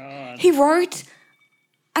 Oh, God. He wrote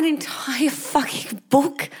an entire fucking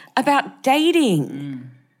book about dating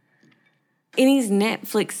in his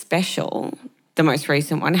Netflix special, the most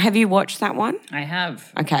recent one. Have you watched that one? I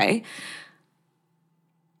have. Okay.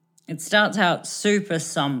 It starts out super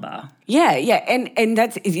somber. Yeah. And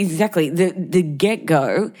that's exactly the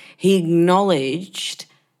get-go. He acknowledged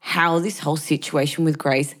how this whole situation with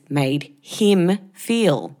Grace made him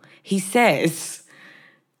feel. He says,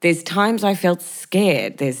 there's times I felt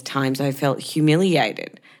scared. There's times I felt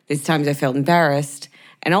humiliated. There's times I felt embarrassed.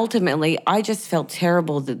 And ultimately, I just felt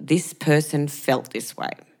terrible that this person felt this way.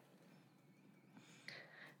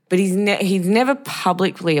 But he's never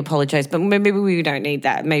publicly apologized. But maybe we don't need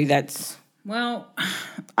that. Maybe that's... Well,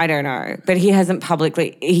 I don't know. But he hasn't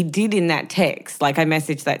publicly... He did in that text. Like, I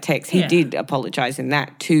messaged that text. He did apologize in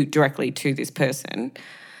that directly to this person.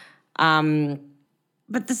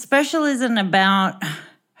 but the special isn't about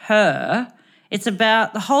her. It's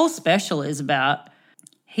about... The whole special is about...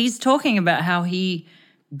 He's talking about how he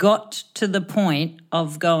got to the point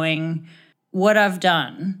of going, what I've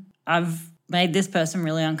done, I've made this person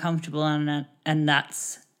really uncomfortable, and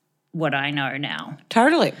that's what I know now.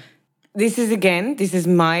 Totally. This is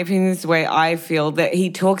my opinion. This is the way I feel, that he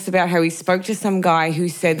talks about how he spoke to some guy who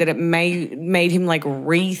said that it made him like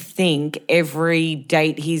rethink every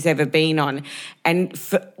date he's ever been on. And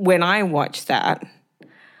when I watch that,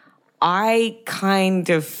 I kind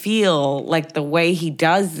of feel like the way he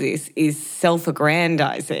does this is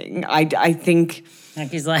self-aggrandizing. I think... Like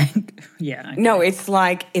he's like, yeah. Okay. No, it's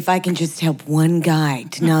like, if I can just help one guy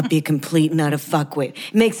to not be a complete and utter fuckwit,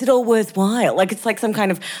 it makes it all worthwhile. Like, it's like some kind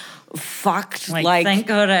of fucked, like... Thank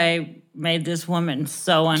God I made this woman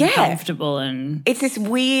so uncomfortable and... It's this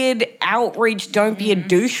weird outreach, don't be a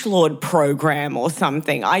douche lord program or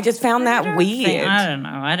something. I just found that weird. I don't know.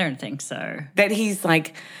 I don't think so. That he's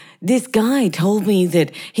like... This guy told me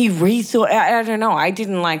that he rethought... I don't know. I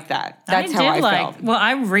didn't like that. That's how I felt. Well,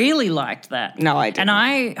 I really liked that. No, I didn't. And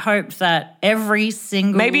I hope that every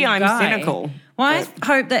single Maybe I'm guy... cynical. Well, I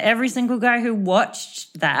hope that every single guy who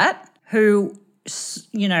watched that, who,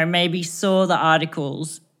 you know, maybe saw the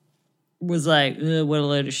articles, was like, what a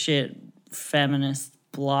load of shit, feminist,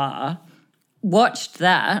 blah, watched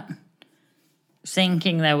that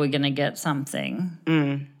thinking they were going to get something.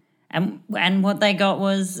 And what they got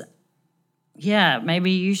was, yeah,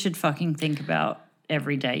 maybe you should fucking think about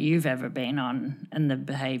every date you've ever been on and the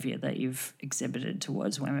behaviour that you've exhibited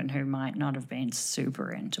towards women who might not have been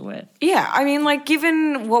super into it. Yeah, I mean, like,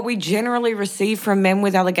 given what we generally receive from men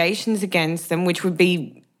with allegations against them, which would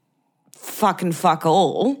be fucking fuck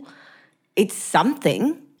all, it's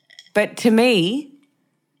something. But to me,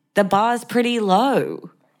 the bar's pretty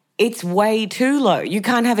low. It's way too low. You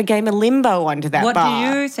can't have a game of limbo under that What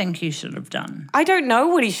bar. do you think he should have done? I don't know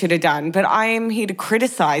what he should have done, but I am here to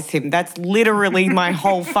criticize him. That's literally my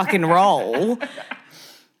whole fucking role.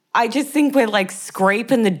 I just think we're like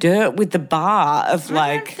scraping the dirt with the bar of I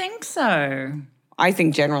like, don't think so. I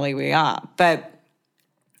think generally we are. But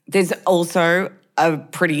there's also a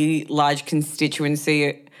pretty large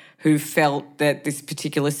constituency who felt that this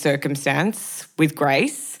particular circumstance with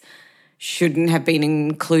Grace shouldn't have been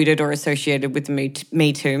included or associated with the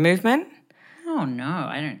Me Too movement. Oh, no,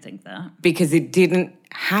 I don't think that. Because it didn't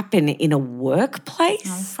happen in a workplace.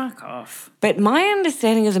 Oh, fuck off. But my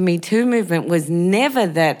understanding of the Me Too movement was never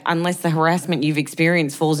that unless the harassment you've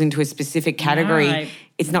experienced falls into a specific category,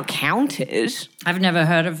 it's not counted. I've never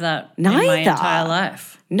heard of that in my Neither. entire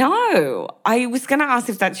life. No. I was going to ask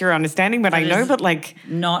if that's your understanding, but I know, but like...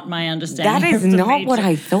 Not my understanding. That is of the not Me what Too.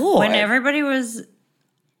 I thought. When everybody was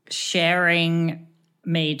sharing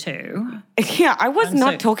Me Too, Yeah, I was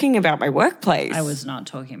not talking about my workplace. I was not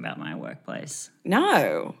talking about my workplace.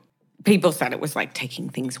 No. People said it was like taking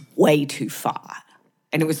things way too far.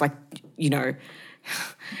 And it was like, you know...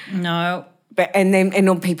 No. But and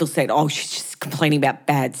then people said, oh, she's just complaining about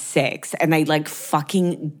bad sex. And they like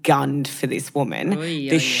fucking gunned for this woman.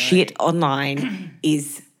 The shit online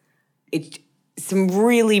is some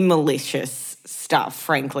really malicious stuff,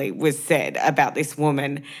 frankly, was said about this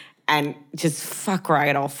woman. And just fuck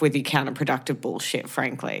right off with your counterproductive bullshit,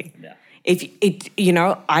 frankly. Yeah. If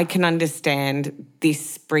I can understand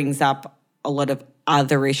this brings up a lot of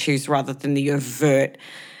other issues rather than the overt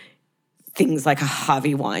things like a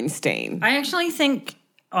Harvey Weinstein. I actually think,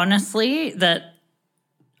 honestly, that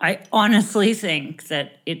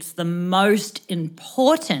it's the most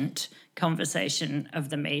important conversation of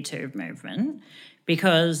the Me Too movement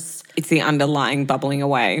because... It's the underlying bubbling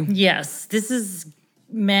away. Yes, this is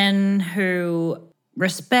men who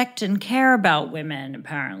respect and care about women,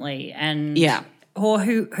 apparently, and or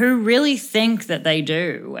who really think that they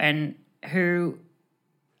do, and who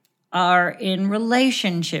are in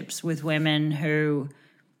relationships with women who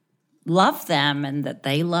love them and that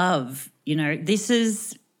they love. You know, this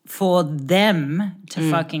is for them to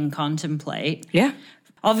fucking contemplate. Yeah.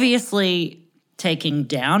 Obviously, taking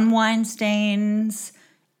down Weinstein's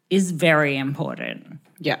is very important.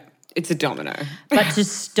 Yeah. It's a domino. But to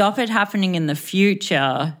stop it happening in the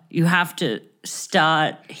future, you have to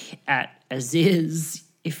start at Aziz,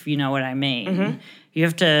 if you know what I mean. Mm-hmm. You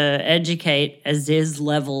have to educate Aziz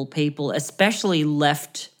level people, especially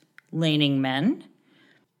left-leaning men.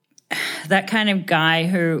 That kind of guy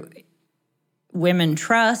who women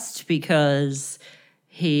trust because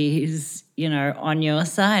he's, on your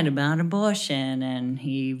side about abortion and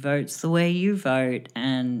he votes the way you vote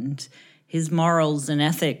and his morals and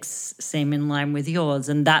ethics seem in line with yours,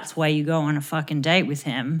 and that's why you go on a fucking date with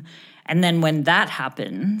him. And then when that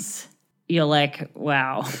happens, you're like,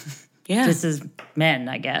 wow, this is men,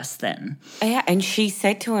 I guess, then. Yeah, and she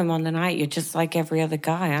said to him on the night, you're just like every other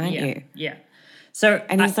guy, aren't you? Yeah. So,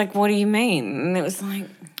 and he's like, what do you mean? And it was like...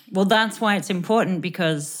 Well, that's why it's important,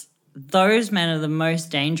 because those men are the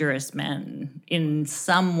most dangerous men in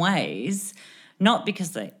some ways. Not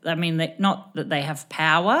because not that they have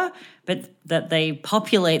power, but that they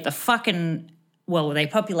populate they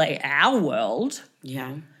populate our world.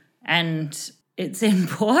 Yeah. And it's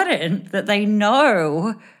important that they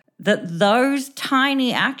know that those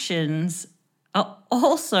tiny actions are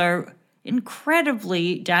also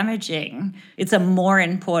incredibly damaging. It's a more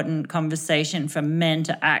important conversation for men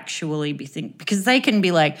to actually be thinking, because they can be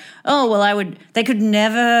like, oh, well, they could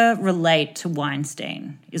never relate to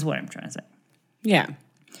Weinstein, is what I'm trying to say. Yeah.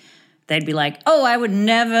 They'd be like, oh, I would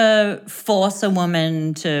never force a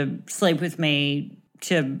woman to sleep with me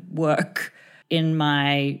to work in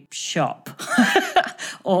my shop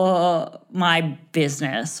or my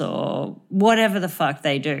business or whatever the fuck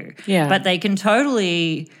they do. Yeah. But they can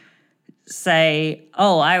totally say,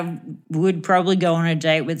 oh, I would probably go on a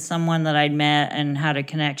date with someone that I'd met and had a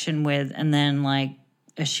connection with and then like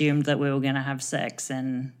assumed that we were going to have sex,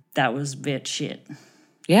 and that was a bit shit.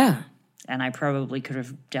 Yeah. And I probably could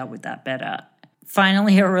have dealt with that better.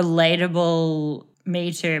 Finally, a relatable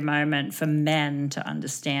Me Too moment for men to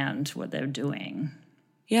understand what they're doing.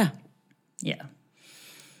 Yeah. Yeah.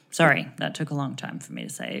 Sorry, that took a long time for me to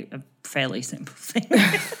say a fairly simple thing.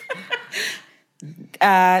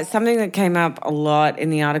 Something that came up a lot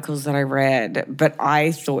in the articles that I read, but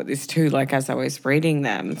I thought this too, like as I was reading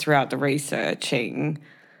them throughout the researching,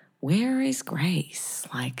 where is Grace?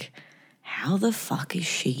 Like, how the fuck is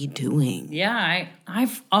she doing? Yeah,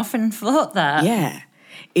 I've often thought that. Yeah.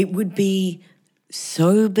 It would be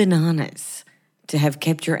so bananas to have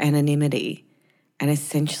kept your anonymity and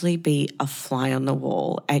essentially be a fly on the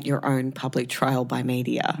wall at your own public trial by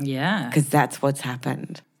media. Yeah. Because that's what's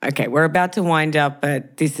happened. Okay, we're about to wind up,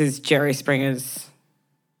 but this is Jerry Springer's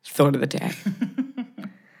thought of the day.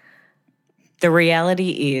 The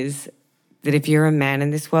reality is that if you're a man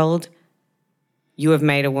in this world, you have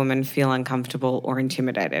made a woman feel uncomfortable or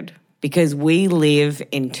intimidated because we live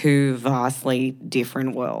in two vastly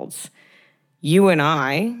different worlds. You and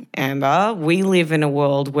I, Amber, we live in a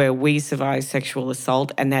world where we survive sexual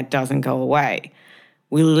assault and that doesn't go away.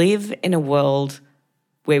 We live in a world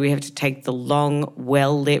where we have to take the long,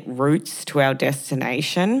 well-lit routes to our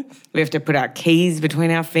destination. We have to put our keys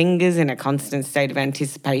between our fingers in a constant state of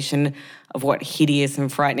anticipation of what hideous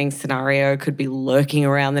and frightening scenario could be lurking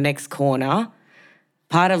around the next corner.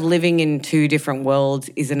 Part of living in two different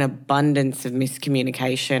worlds is an abundance of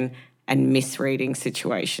miscommunication and misreading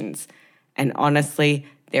situations. And honestly,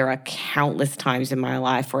 there are countless times in my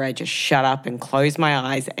life where I just shut up and closed my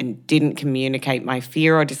eyes and didn't communicate my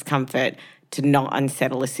fear or discomfort to not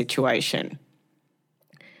unsettle a situation.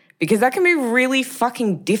 Because that can be really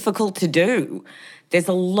fucking difficult to do. There's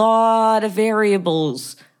a lot of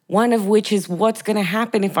variables, one of which is what's going to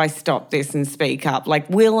happen if I stop this and speak up? Like,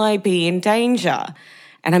 will I be in danger?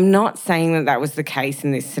 And I'm not saying that that was the case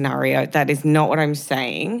in this scenario. That is not what I'm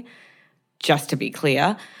saying, just to be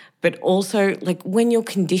clear. But also, like, when you're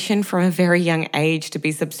conditioned from a very young age to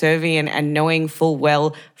be subservient and knowing full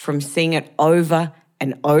well from seeing it over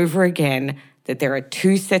and over again that there are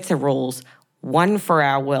two sets of rules, one for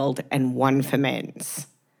our world and one for men's.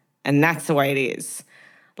 And that's the way it is.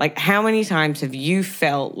 Like, how many times have you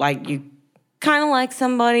felt like you kind of like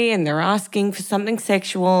somebody and they're asking for something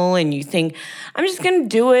sexual and you think, I'm just going to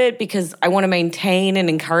do it because I want to maintain and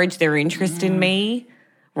encourage their interest in me,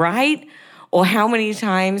 right? Or how many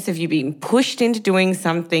times have you been pushed into doing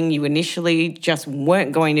something you initially just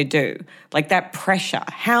weren't going to do? Like that pressure.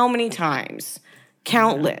 How many times?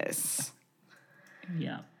 Countless.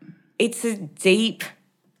 Yeah. It's a deep,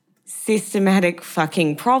 systematic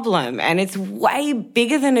fucking problem, and it's way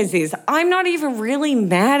bigger than Aziz. I'm not even really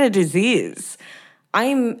mad at Aziz.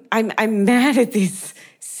 I'm mad at this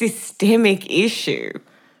systemic issue.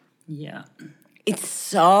 Yeah. It's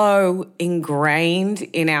so ingrained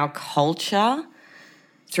in our culture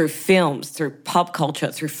through films, through pop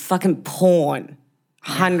culture, through fucking porn,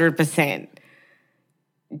 100%.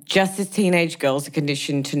 Just as teenage girls are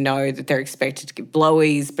conditioned to know that they're expected to give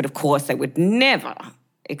blowies, but of course they would never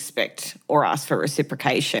expect or ask for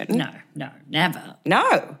reciprocation. No, never.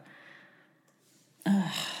 No.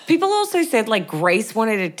 People also said, like, Grace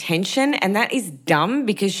wanted attention, and that is dumb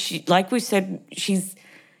because she, like we said, she's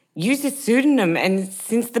used a pseudonym and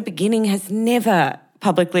since the beginning has never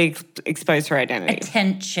publicly exposed her identity.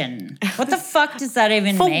 Attention. What the fuck does that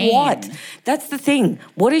even For mean? what? That's the thing.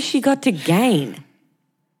 What has she got to gain?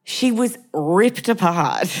 She was ripped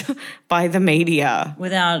apart by the media.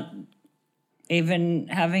 Without even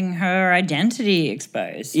having her identity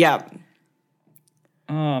exposed. Yeah.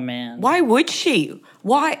 Oh, man. Why would she?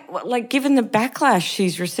 Why, like, given the backlash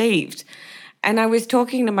she's received? And I was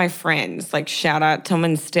talking to my friends, like, shout out Tom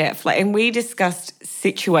and Steph, like, and we discussed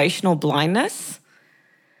situational blindness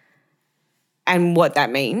and what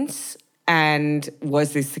that means. And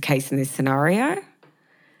was this the case in this scenario?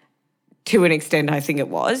 To an extent, I think it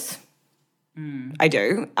was. I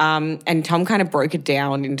do. And Tom kind of broke it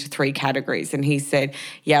down into 3 categories. And he said,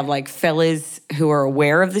 you have, like, fellas who are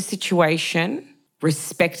aware of the situation,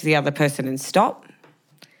 respect the other person and stop.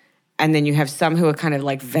 And then you have some who are kind of,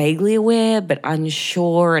 like, vaguely aware but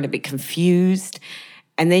unsure and a bit confused.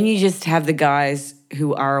 And then you just have the guys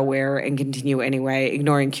who are aware and continue anyway,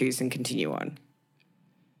 ignoring cues and continue on.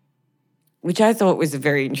 Which I thought was a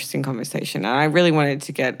very interesting conversation. And I really wanted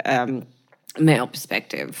to get male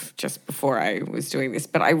perspective just before I was doing this.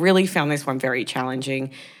 But I really found this one very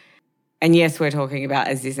challenging. And yes, we're talking about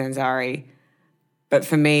Aziz Ansari. But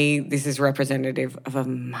for me, this is representative of a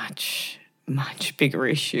much, much bigger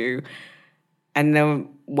issue. And the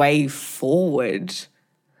way forward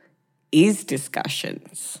is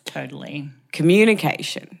discussions. Totally.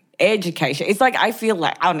 Communication, education. It's like,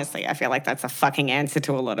 honestly, I feel like that's a fucking answer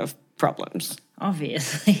to a lot of problems.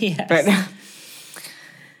 Obviously, yes. But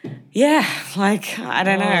yeah, like, I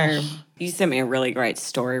don't know. You sent me a really great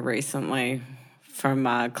story recently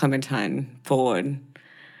from Clementine Ford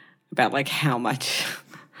about, like, how much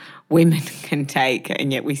women can take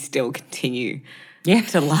and yet we still continue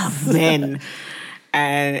to love men.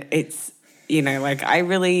 And it's, you know, like, I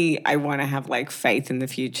want to have, like, faith in the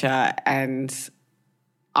future and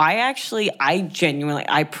I genuinely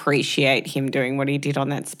appreciate him doing what he did on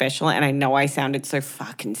that special. And I know I sounded so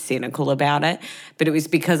fucking cynical about it, but it was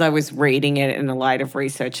because I was reading it in the light of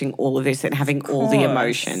researching all of this and having all the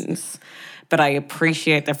emotions. But I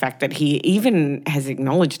appreciate the fact that he even has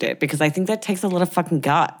acknowledged it, because I think that takes a lot of fucking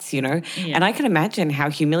guts, you know? Yeah. And I can imagine how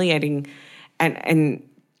humiliating, and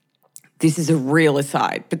this is a real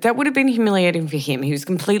aside, but that would have been humiliating for him. He was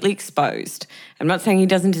completely exposed. I'm not saying he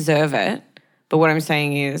doesn't deserve it, but what I'm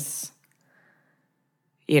saying is,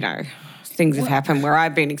 you know, things have happened where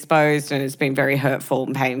I've been exposed and it's been very hurtful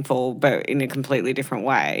and painful, but in a completely different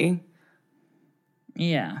way.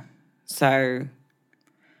 Yeah. So,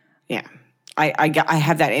 yeah, I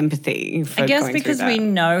have that empathy for I guess going because through that. we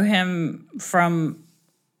know him from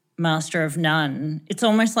Master of None, it's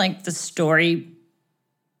almost like the story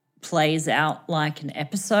plays out like an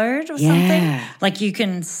episode or something. Like you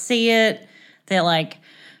can see it. They're like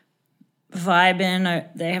vibing.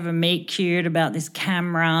 They have a meet cute about this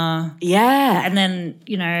camera. Yeah. And then,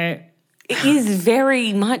 you know, It is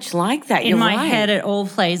very much like that. in You're my right. head, it all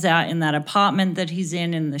plays out in that apartment that he's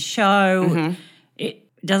in the show. Mm-hmm. It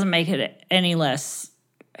doesn't make it any less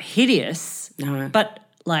hideous. No. But,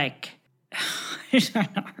 like, I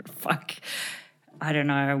don't know. Fuck. I don't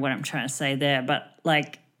know what I'm trying to say there. But,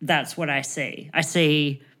 like, that's what I see. I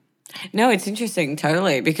see... No, it's interesting,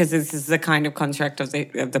 totally, because this is the kind of construct of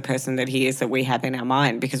the person that he is that we have in our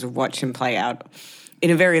mind, because we've watched him play out in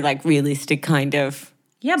a very, like, realistic kind of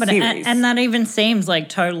Yeah, but series. and that even seems like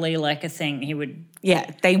totally like a thing he would Yeah,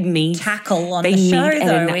 they meet. tackle on They the show, meet at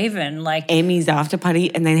though, an even. Like, Emmy's after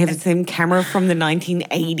party, and they have the same camera from the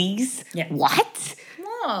 1980s. Yeah. What?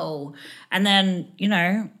 whoa. And then, you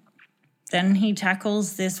know, then he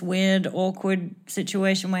tackles this weird, awkward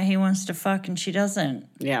situation where he wants to fuck and she doesn't.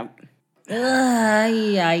 Yeah.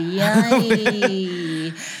 Ay, ay,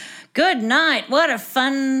 ay. Good night. What a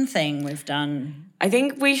fun thing we've done. I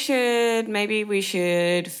think we should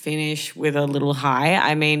finish with a little high.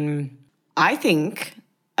 I mean, I think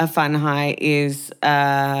a fun high is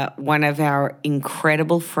one of our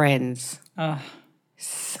incredible friends. Oh,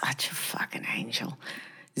 Such a fucking angel.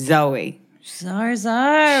 Zoe.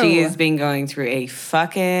 Zozo. She has been going through a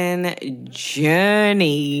fucking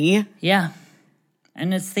journey. Yeah.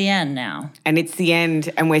 And it's the end now. And it's the end.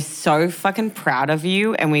 And we're so fucking proud of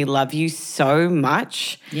you. And we love you so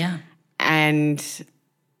much. Yeah. And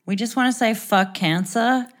We just want to say fuck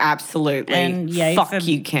cancer absolutely. And yay fuck for-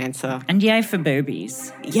 you, cancer. and yay for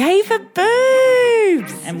boobies. Yay for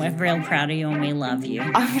boobs. And we're real proud of you and we love you.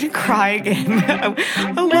 I'm going to cry again. I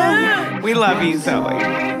love you. We love you, Zoe.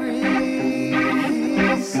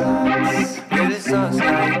 It is us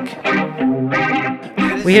like.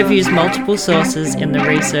 We have used multiple sources in the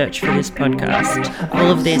research for this podcast.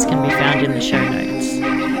 All of these can be found in the show notes.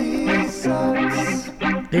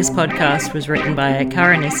 This podcast was written by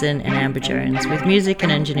Cara Nissen and Amber Jones, with music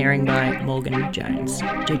and engineering by Morgan Jones.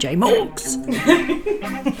 JJ Morgs!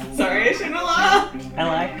 Sorry, I shouldn't have laughed. I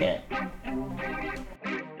like it.